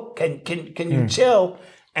like, look, can you chill?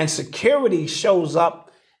 And security shows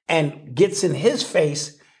up and gets in his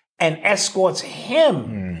face and escorts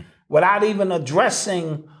him without even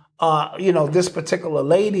addressing this particular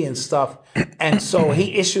lady and stuff. And so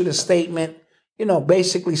he issued a statement,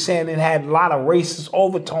 basically saying it had a lot of racist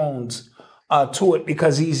overtones to it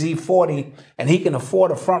because he's E40 and he can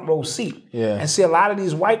afford a front row seat. Yeah. And see, a lot of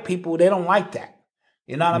these white people, they don't like that.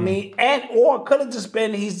 You know what I mean? Or it could have just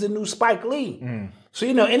been he's the new Spike Lee. So,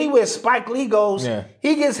 anywhere Spike Lee goes,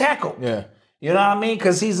 he gets heckled. Yeah. You know what I mean?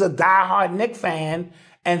 Because he's a diehard Knick fan.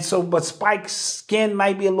 And so, but Spike's skin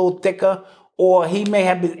might be a little thicker, or he may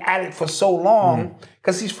have been at it for so long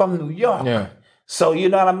because he's from New York. Yeah. So, you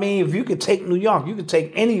know what I mean? If you could take New York, you could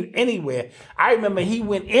take anywhere. I remember he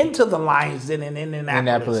went into the Lions Den in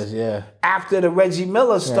Indianapolis. Yeah. After the Reggie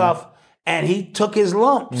Miller stuff, and he took his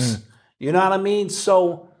lumps. You know what I mean?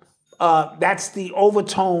 So that's the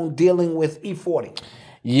overtone dealing with E40.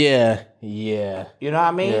 Yeah. You know what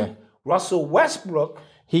I mean? Yeah. Russell Westbrook.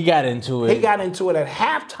 He got into it. He got into it at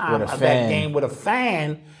halftime of that game with a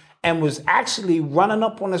fan and was actually running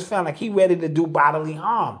up on his fan like he ready to do bodily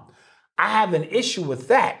harm. I have an issue with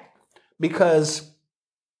that because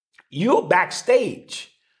you're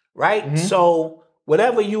backstage, right? Mm-hmm. So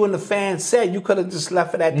whatever you and the fan said, you could have just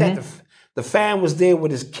left it at that. The fan was there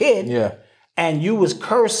with his kid, and you was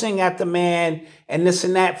cursing at the man and this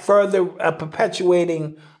and that, further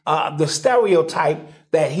perpetuating the stereotype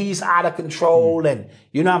that he's out of control and,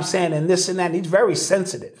 you know what I'm saying, and this and that. And he's very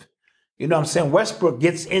sensitive. You know what I'm saying? Westbrook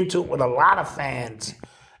gets into it with a lot of fans.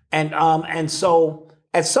 And so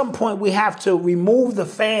at some point we have to remove the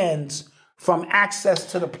fans from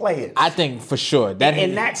access to the players. I think for sure. That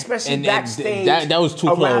especially backstage, that was too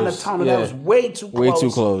around close. The tunnel, that was way too close. Way too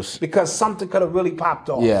close. Because something could have really popped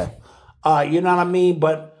off. Yeah. You know what I mean?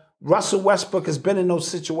 But Russell Westbrook has been in those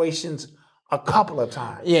situations a couple of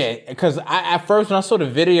times. Yeah, because at first when I saw the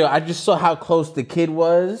video, I just saw how close the kid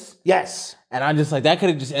was. Yes. And I'm just like, that could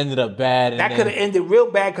have just ended up bad. That could have ended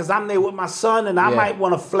real bad because I'm there with my son and I might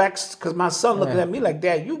want to flex because my son looking at me like,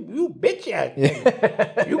 Dad, you bitch ass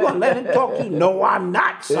nigga. You gonna let him talk to you? No, I'm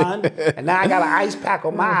not, son. And now I got an ice pack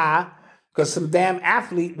on my eye because some damn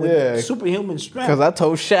athlete with superhuman strength. Because I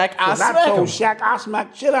told Shaq I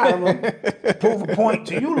smack shit out of him. Prove a point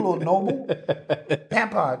to you, little noble.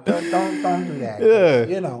 Pampa, don't do that. Yeah.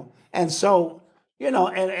 You know. And so, you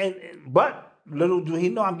know, but little do he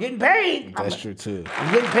know I'm getting paid. That's true too.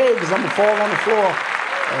 I'm getting paid because I'm gonna fall on the floor,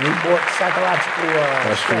 and he bought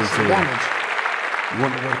psychological stress and damage.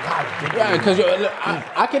 Yeah, because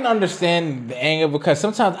I can understand the anger because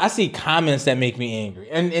sometimes I see comments that make me angry,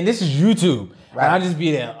 and this is YouTube, right. And I just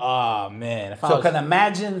be there. Oh man! So can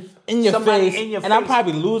imagine in your face, and I'm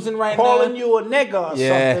probably losing right now, calling you a nigga or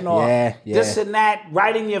something, or this and that,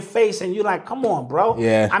 right in your face, and you're like, "Come on, bro!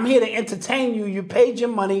 Yeah. I'm here to entertain you. You paid your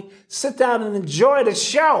money. Sit down and enjoy the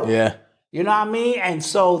show." Yeah, you know what I mean. And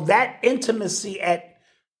so that intimacy at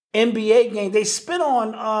NBA game, they spit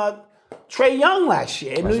on Trae Young last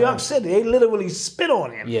year in New York City. They literally spit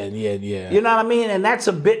on him. Yeah. You know what I mean? And that's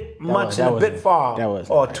a bit much and a bit far. That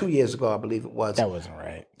wasn't or right. 2 years ago, I believe it was. That wasn't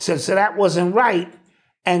right. So that wasn't right.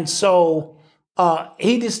 And so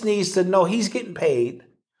he just needs to know he's getting paid.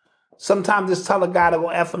 Sometimes just tell a guy to go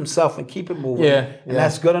F himself and keep it moving. And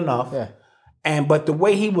that's good enough. Yeah. But the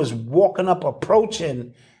way he was walking up,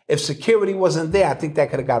 approaching, if security wasn't there, I think that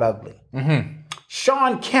could have got ugly. Mm-hmm.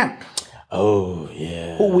 Sean Kemp. Oh,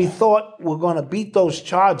 yeah. Who we thought were going to beat those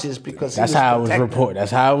charges because that's how it was reported. That's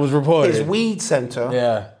how it was reported. His weed center.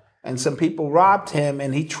 Yeah. And some people robbed him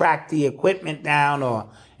and he tracked the equipment down or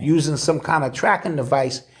using some kind of tracking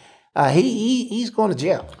device. He's going to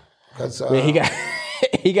jail. Cause,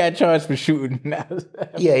 he got charged for shooting.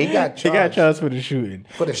 Yeah, he got charged. He got charged for the shooting.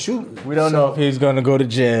 For the shooting. We don't know if he's going to go to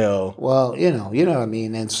jail. Well, you know what I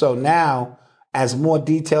mean. And so now, as more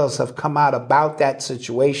details have come out about that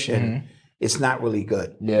situation, it's not really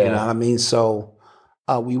good. Yeah. You know what I mean? So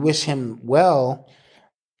we wish him well.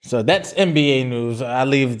 So that's NBA news. I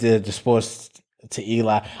leave the sports to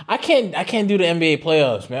Eli. I can't do the NBA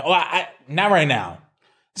playoffs, man. Not right now.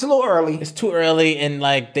 It's a little early. It's too early, and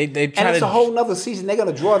like they try and it's a whole nother season. They're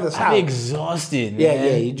gonna draw this out. I'm exhausted, man.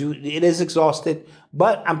 Yeah, you do. It is exhausted.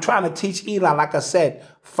 But I'm trying to teach Eli, like I said,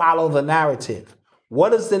 follow the narrative.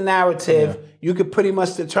 What is the narrative? Yeah. You could pretty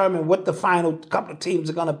much determine what the final couple of teams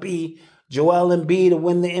are gonna be. Joel Embiid to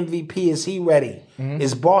win the MVP. Is he ready? Mm-hmm.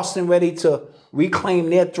 Is Boston ready to reclaim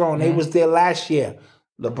their throne? They was there last year.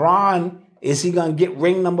 LeBron, is he gonna get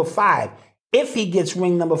ring number 5? If he gets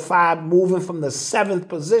ring number 5, moving from the 7th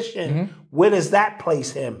position, where does that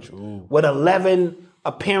place him? True. With 11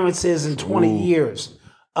 appearances in 20 years.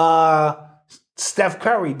 Steph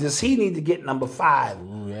Curry, does he need to get number 5?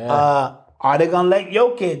 Ooh, yeah. Are they going to let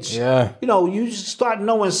Jokic? Yeah. You know, you start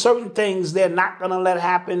knowing certain things they're not going to let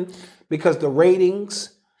happen because the ratings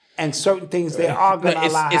and certain things they are going to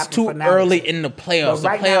allow happen. It's too early in the playoffs.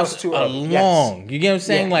 Right, the playoffs are long. Yes. You get what I'm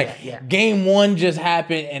saying? Game 1 just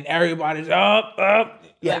happened and everybody's up.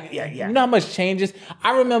 Yeah. You know how much changes?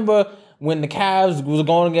 I remember when the Cavs was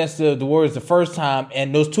going against the Warriors the first time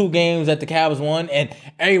and those 2 games that the Cavs won and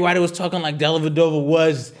everybody was talking like Dellavedova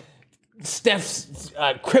was Steph's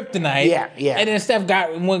kryptonite. Yeah. And then Steph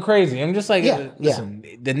went crazy. I'm just like, listen,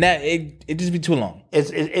 the net, it just be too long.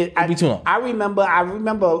 It'd be too long. I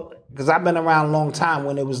remember because I've been around a long time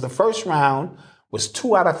when it was the first round was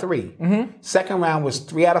 2 out of 3. Mm-hmm. Second round was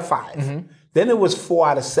 3 out of 5. Mm-hmm. Then it was 4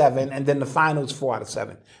 out of 7, and then the finals 4 out of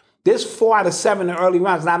 7. There's 4 out of 7 in the early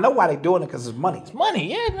rounds. And I know why they're doing it because it's money. It's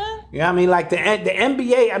money, yeah, man. You know what I mean? Like the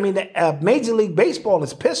NBA, I mean, the Major League Baseball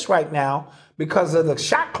is pissed right now because of the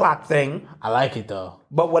shot clock thing. I like it, though.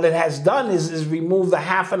 But what it has done is remove the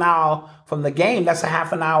half an hour from the game. That's a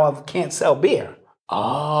half an hour of can't sell beer.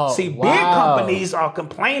 Oh, see, beer companies are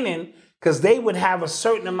complaining because they would have a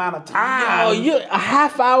certain amount of time. Yo, a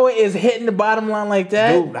half hour is hitting the bottom line like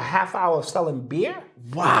that? Dude, a half hour of selling beer?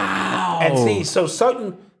 Wow. And see, so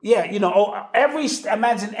certain, imagine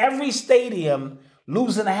every stadium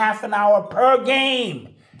losing a half an hour per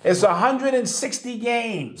game. It's 160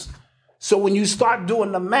 games. So when you start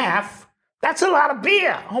doing the math, that's a lot of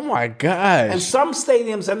beer. Oh my gosh. And some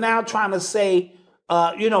stadiums are now trying to say,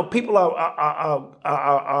 people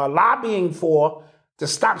are lobbying to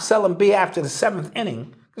stop selling beer after the 7th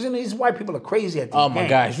inning. Because these white people are crazy at these games. Oh my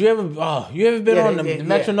gosh. You ever been on the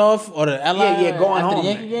Metro North or the LA going after home,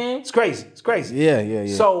 the Yankee game? It's crazy. Yeah.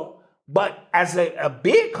 So, but as a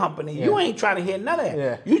beer company, you ain't trying to hear none of that.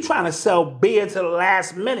 Yeah. You trying to sell beer to the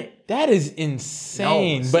last minute. That is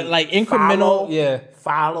insane. But like incremental,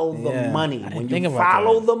 follow the money. When you about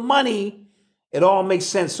follow the money, it all makes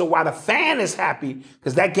sense. So while the fan is happy,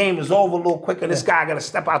 because that game is over a little quicker, this guy got to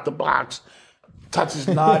step out the box, touch his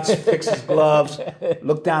nuts, fix his gloves,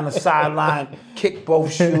 look down the sideline, kick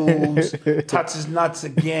both shoes, touch his nuts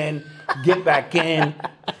again, get back in,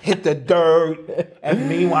 hit the dirt, and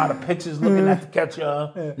meanwhile the pitcher's looking at the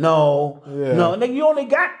catcher. No. Nigga, you only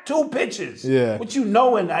got 2 pitches. Yeah. What you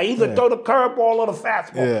knowing? I either throw the curveball or the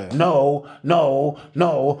fastball. Yeah.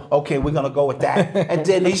 No. Okay, we're gonna go with that. And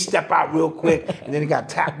then he step out real quick, and then he got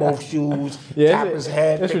to tap both shoes, tap his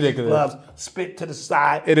head, that's fix ridiculous. his gloves, spit to the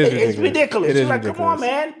side. It's ridiculous. You're like, ridiculous. come on,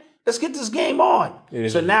 man. Let's get this game on.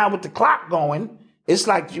 So now with the clock going, it's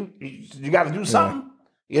like you got to do something.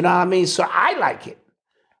 You know what I mean? So I like it.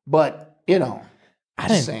 But, I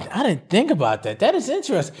didn't think about that. That is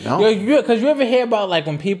interesting. No. Because you ever hear about like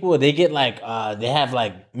when people, they get like, they have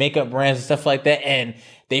like makeup brands and stuff like that, and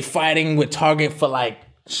they fighting with Target for like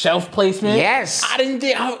shelf placement? Yes. I didn't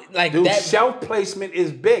think, Dude, that. shelf placement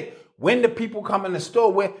is big. When the people come in the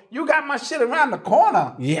store where you got my shit around the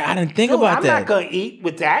corner. Yeah, I didn't think about I'm that. not going to eat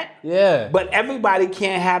with that. Yeah. But everybody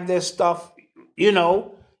can't have their stuff,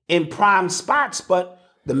 in prime spots. But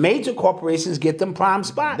the major corporations get them prime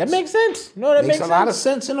spots. That makes sense. No, that makes a lot of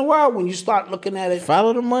sense in the world when you start looking at it.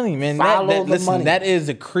 Follow the money, man. Money. That is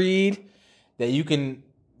a creed that you can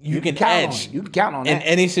edge. You can count on that. In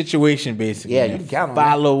any situation, basically. Yeah, you can count on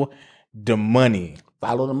Follow the money.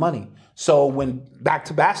 Follow the money. So when back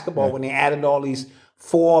to basketball, when they added all these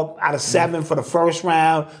 4 out of 7 for the first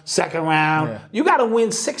round, second round, you got to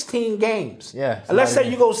win 16 games. Yeah. And let's say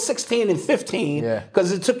you go 16 and 15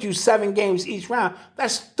 because it took you 7 games each round.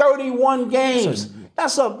 That's 31 games.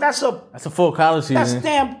 That's a full college season. That's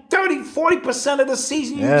damn 40% of the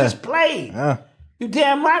season you just played. Yeah. You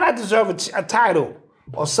damn right I deserve a title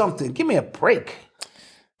or something. Give me a break.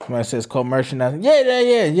 Somebody says called merchandising.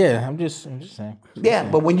 Yeah. I'm just saying.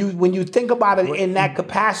 But when you think about it in that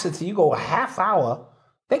capacity, you go a half hour.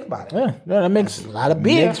 Think about it. Yeah, that makes a lot of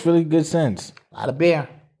beer. Makes really good sense. A lot of beer.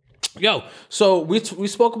 Yo, so we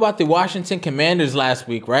spoke about the Washington Commanders last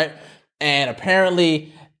week, right? And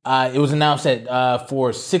apparently, it was announced that for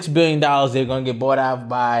 $6 billion, they're going to get bought out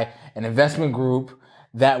by an investment group.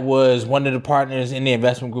 That was one of the partners in the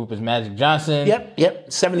investment group is Magic Johnson. Yep.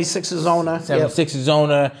 76ers owner. 76ers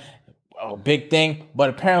owner. Oh, big thing. But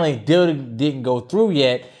apparently, deal didn't go through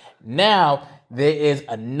yet. Now, there is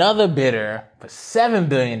another bidder for $7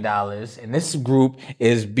 billion, and this group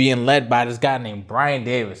is being led by this guy named Brian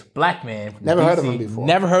Davis, black man. Never heard of him before.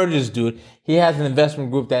 Never heard of this dude. He has an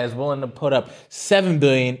investment group that is willing to put up $7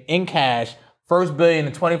 billion in cash. First billion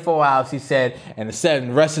in 24 hours, he said, and the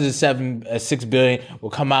rest of the $6 billion will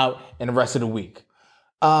come out in the rest of the week.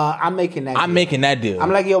 I'm making that. Making that deal. I'm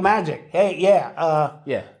like, yo, Magic. Hey,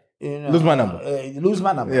 lose my number. Lose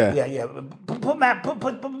my number. Yeah. Put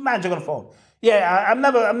Magic on the phone. Yeah, I'm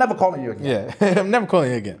never calling you again. Yeah, I'm never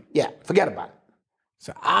calling you again. Yeah, forget about it.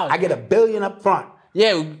 So I get $1 billion up front.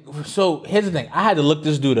 Yeah. So here's the thing. I had to look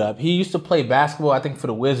this dude up. He used to play basketball, I think, for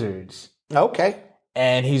the Wizards. Okay.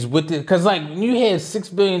 And he's with it because, like, when you hear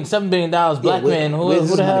 $6 billion, $7 billion, black man, who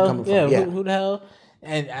the hell? Yeah, who the hell?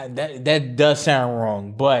 And that does sound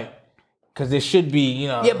wrong, but because there should be,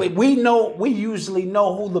 Yeah, but we usually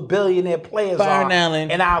know who the billionaire players Byron are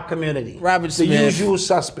Allen, in our community. Robert Smith, the usual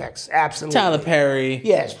suspects, absolutely. Tyler Perry,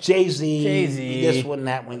 yes, Jay-Z, this one,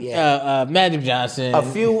 that one, Magic Johnson, a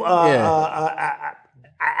few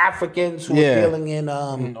Africans who are dealing in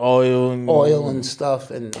oil and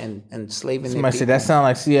stuff and slaving. Somebody said that sound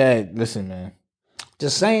like CIA. Listen, man.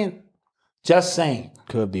 Just saying. Just saying.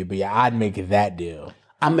 Could be, but yeah, I'd make it that deal.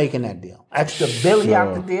 I'm making that deal. Extra Billy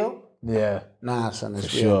out the deal? Yeah. Nah, son, it's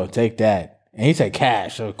for sure. Take that. And he said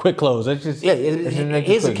cash, so quick close. Let's just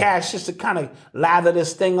here's the cash just to kind of lather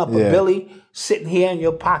this thing up. Yeah. A Billy sitting here in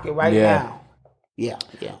your pocket right now. Yeah.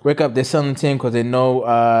 Rick up, they're selling the team because they know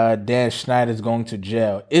Dan Snyder's going to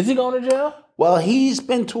jail. Is he going to jail? Well, he's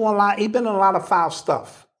been in a lot of foul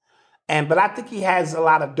stuff. But I think he has a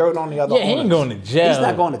lot of dirt on the other owners. He ain't going to jail. He's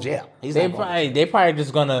not going to jail. They probably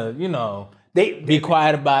just gonna, be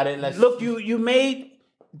quiet about it. Look, you made.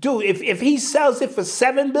 Dude, if he sells it for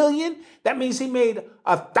 $7 billion, that means he made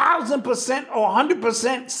 1,000% or 100%,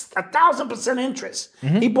 1,000% interest.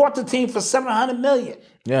 Mm-hmm. He bought the team for $700 million.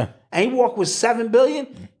 Yeah, and he walked with $7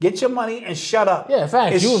 billion. Get your money and shut up. Yeah, in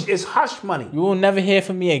fact, it's hush money. You will never hear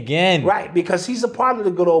from me again. Right, because he's a part of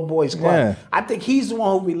the Good Old Boys Club. Yeah. I think he's the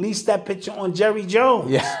one who released that picture on Jerry Jones.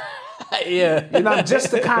 Yeah. Yeah. Just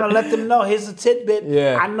to kind of let them know, here's a tidbit.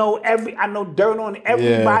 Yeah. I know dirt on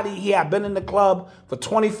everybody here. I've been in the club for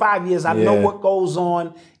 25 years. I know what goes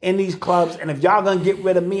on in these clubs. And if y'all gonna get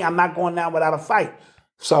rid of me, I'm not going down without a fight.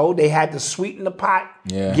 So they had to sweeten the pot,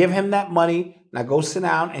 give him that money. Now go sit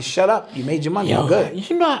down and shut up. You made your money. You're good.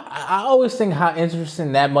 I always think how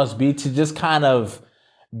interesting that must be to just kind of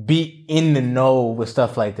be in the know with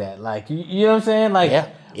stuff like that. Like, you know what I'm saying? Like,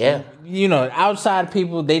 yeah. Outside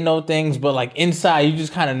people, they know things, but like inside, you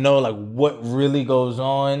just kind of know like what really goes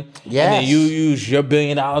on. Yes. And then you use your $1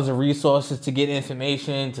 billion of resources to get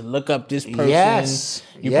information, to look up this person. Yes.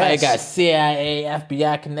 You probably got CIA,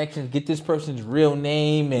 FBI connections, get this person's real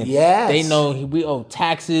name, and they know we owe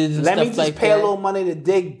taxes and stuff like that. Let me just pay a little money to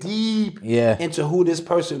dig deep into who this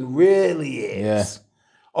person really is. Yeah.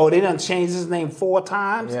 Oh, they done changed his name 4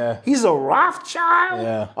 times? Yeah. He's a Rothschild?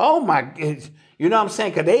 Yeah. Oh, my God. You know what I'm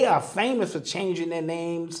saying? Because they are famous for changing their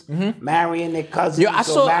names, marrying their cousins,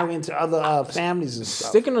 marrying to other families and stuff.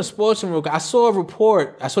 Sticking to sports and real quick, I saw a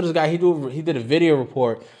report. I saw this guy, he did a video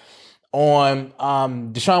report on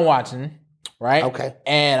Deshaun Watson, right? Okay.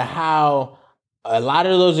 And how a lot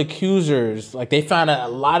of those accusers, like they found out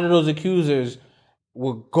a lot of those accusers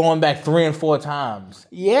were going back 3 and 4 times.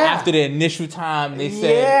 Yeah. After the initial time, they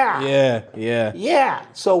said, Yeah.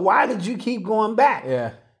 So why did you keep going back?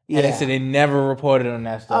 Yeah. And they said they never reported on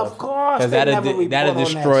that stuff. Of course, because that'll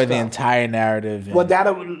destroy the entire narrative. Well,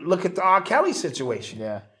 that'll look at the R. Kelly situation.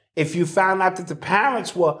 Yeah. If you found out that the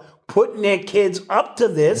parents were putting their kids up to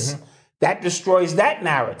this, that destroys that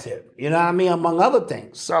narrative. You know what I mean? Among other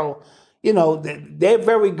things. So, they're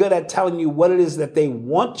very good at telling you what it is that they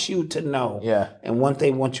want you to know and what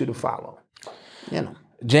they want you to follow.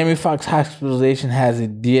 Jamie Foxx's hospitalization has a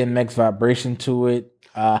DMX vibration to it.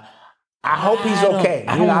 I hope he's okay.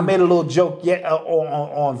 I made a little joke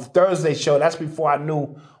on Thursday's show. That's before I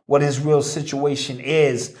knew what his real situation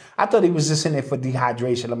is. I thought he was just in there for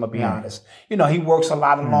dehydration, I'm going to be honest. He works a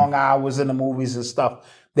lot of long hours in the movies and stuff.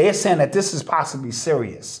 They're saying that this is possibly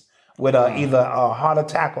serious with either a heart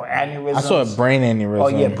attack or aneurysms. I saw a brain aneurysm. Oh,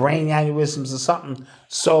 yeah, brain aneurysms or something.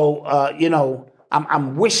 So,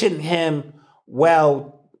 I'm wishing him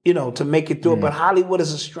well, to make it through it. But Hollywood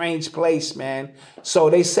is a strange place, man. So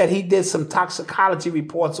they said he did some toxicology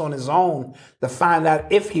reports on his own to find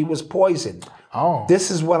out if he was poisoned. Oh. This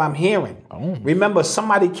is what I'm hearing. Oh. Remember,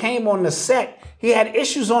 somebody came on the set. He had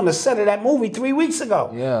issues on the set of that movie 3 weeks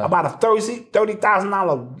ago. Yeah. About a $30,000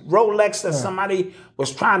 Rolex that somebody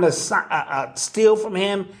was trying to steal from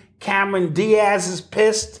him. Cameron Diaz is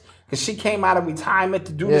pissed because she came out of retirement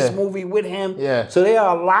to do this movie with him. Yeah. So there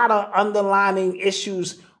are a lot of underlining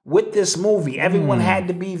issues with this movie. Everyone had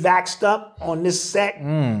to be vaxxed up on this set.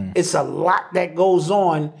 It's a lot that goes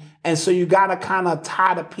on. And so you got to kind of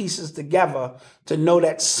tie the pieces together to know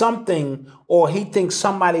that something, or he thinks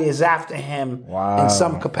somebody is after him in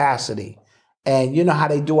some capacity. And you know how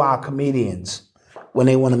they do our comedians when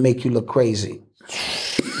they want to make you look crazy.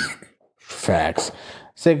 Facts.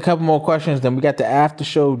 Let's take a couple more questions, then we got the after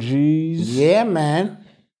show, G's. Yeah, man.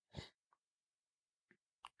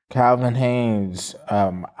 Calvin Haynes,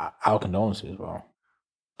 our condolences, bro.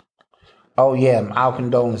 Oh, yeah, our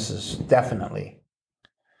condolences, definitely.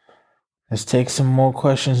 Let's take some more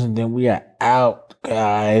questions, and then we are out,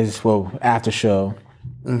 guys. Well, after show.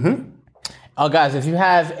 Oh, guys, if you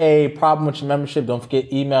have a problem with your membership, don't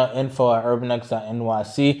forget email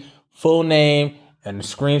info@urbanx.nyc. Full name and a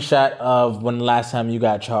screenshot of when the last time you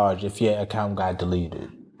got charged if your account got deleted,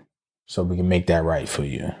 so we can make that right for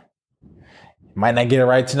you. Might not get it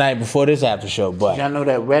right tonight before this after show, but y'all know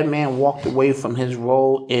that Redman walked away from his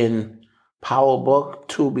role in Power Book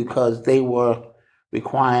too because they were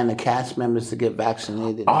requiring the cast members to get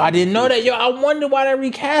vaccinated. Oh, I didn't know that. Yo, I wonder why they're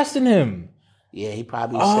recasting him. Yeah, he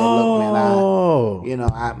probably said, "Look,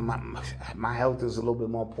 man, my health is a little bit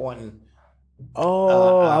more important."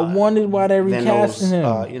 I wondered why they recasting him.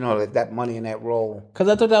 That money in that role. Because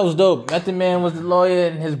I thought that was dope. Method Man was the lawyer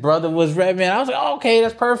and his brother was Redman. I was like, okay,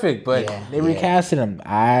 that's perfect. But they recasted him.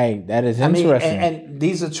 That is interesting. And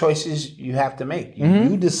these are choices you have to make.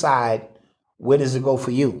 You decide where does it go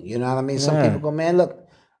for you. You know what I mean? Some people go, man, look,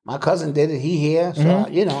 my cousin did it. He here.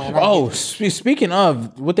 So, speaking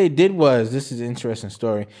of, what they did was, this is an interesting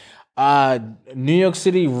story. New York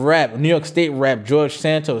State Rep George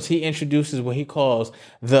Santos, he introduces what he calls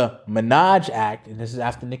the Minaj Act, and this is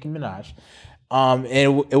after Nicki Minaj. And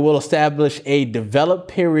it will establish a developed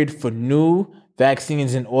period for new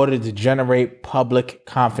vaccines in order to generate public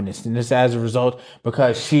confidence. And this as a result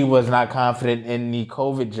because she was not confident in the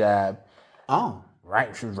COVID jab. Oh,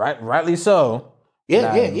 right, she was rightly so.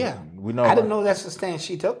 Yeah. We know. I didn't know that's the stance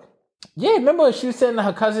she took. Yeah, remember she was saying that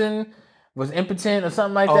her cousin was impotent or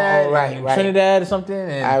something like that. Right. Trinidad or something.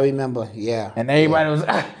 And, I remember, yeah. And everybody was,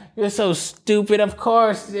 you're so stupid, of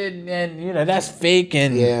course. And that's fake.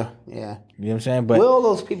 And yeah. You know what I'm saying? But where are all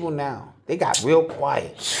those people now? They got real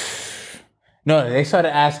quiet. No, they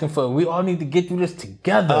started asking for, we all need to get through this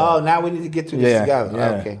together. Oh, now we need to get through this together.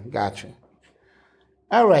 Yeah. Okay, got you.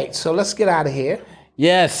 All right, so let's get out of here.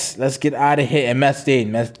 Yes, let's get out of here. And Meth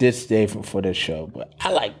did stay for this show. But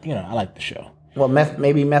I like the show. Well,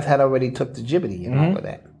 Meth had already took the jibbity, for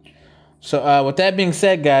that. So with that being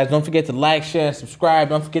said, guys, don't forget to like, share, and subscribe.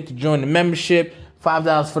 Don't forget to join the membership.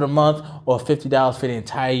 $5 for the month or $50 for the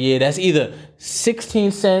entire year. That's either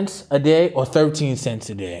 16 cents a day or 13 cents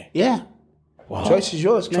a day. Yeah. Wow. Choice is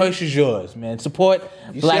yours, man. Choice is yours, man. Support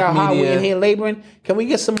you Black see how media. Hard we in here laboring? Can we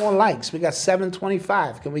get some more likes? We got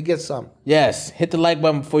 725. Can we get some? Yes. Hit the like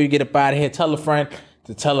button before you get up out of here. Tell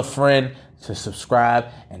a friend to subscribe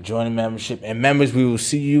and join the membership. And members, we will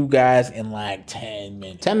see you guys in like 10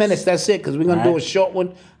 minutes. 10 minutes, that's it, because we're going to do a short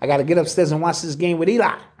one. I got to get upstairs and watch this game with Eli.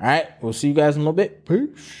 All right. We'll see you guys in a little bit.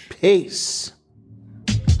 Peace.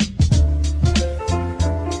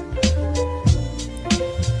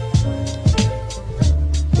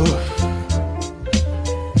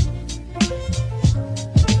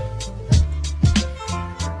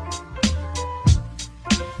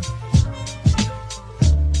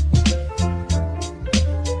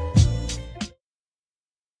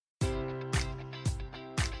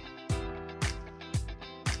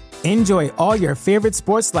 Enjoy all your favorite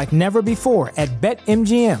sports like never before at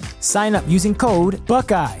BetMGM. Sign up using code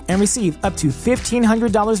Buckeye and receive up to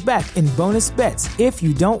 $1,500 back in bonus bets if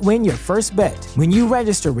you don't win your first bet. When you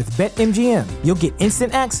register with BetMGM, you'll get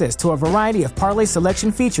instant access to a variety of parlay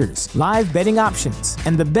selection features, live betting options,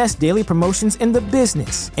 and the best daily promotions in the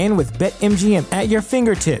business. And with BetMGM at your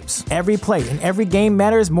fingertips, every play and every game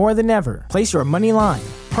matters more than ever. Place your money line,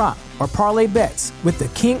 prop, or parlay bets with the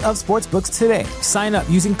king of sportsbooks today. Sign up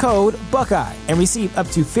using code Buckeye and receive up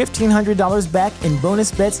to $1,500 back in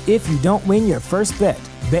bonus bets if you don't win your first bet.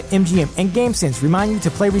 BetMGM and GameSense remind you to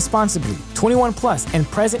play responsibly. 21 plus and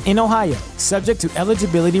present in Ohio, subject to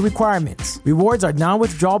eligibility requirements. Rewards are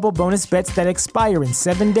non-withdrawable bonus bets that expire in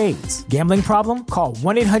 7 days. Gambling problem? Call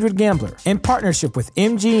 1-800-GAMBLER in partnership with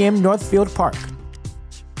MGM Northfield Park.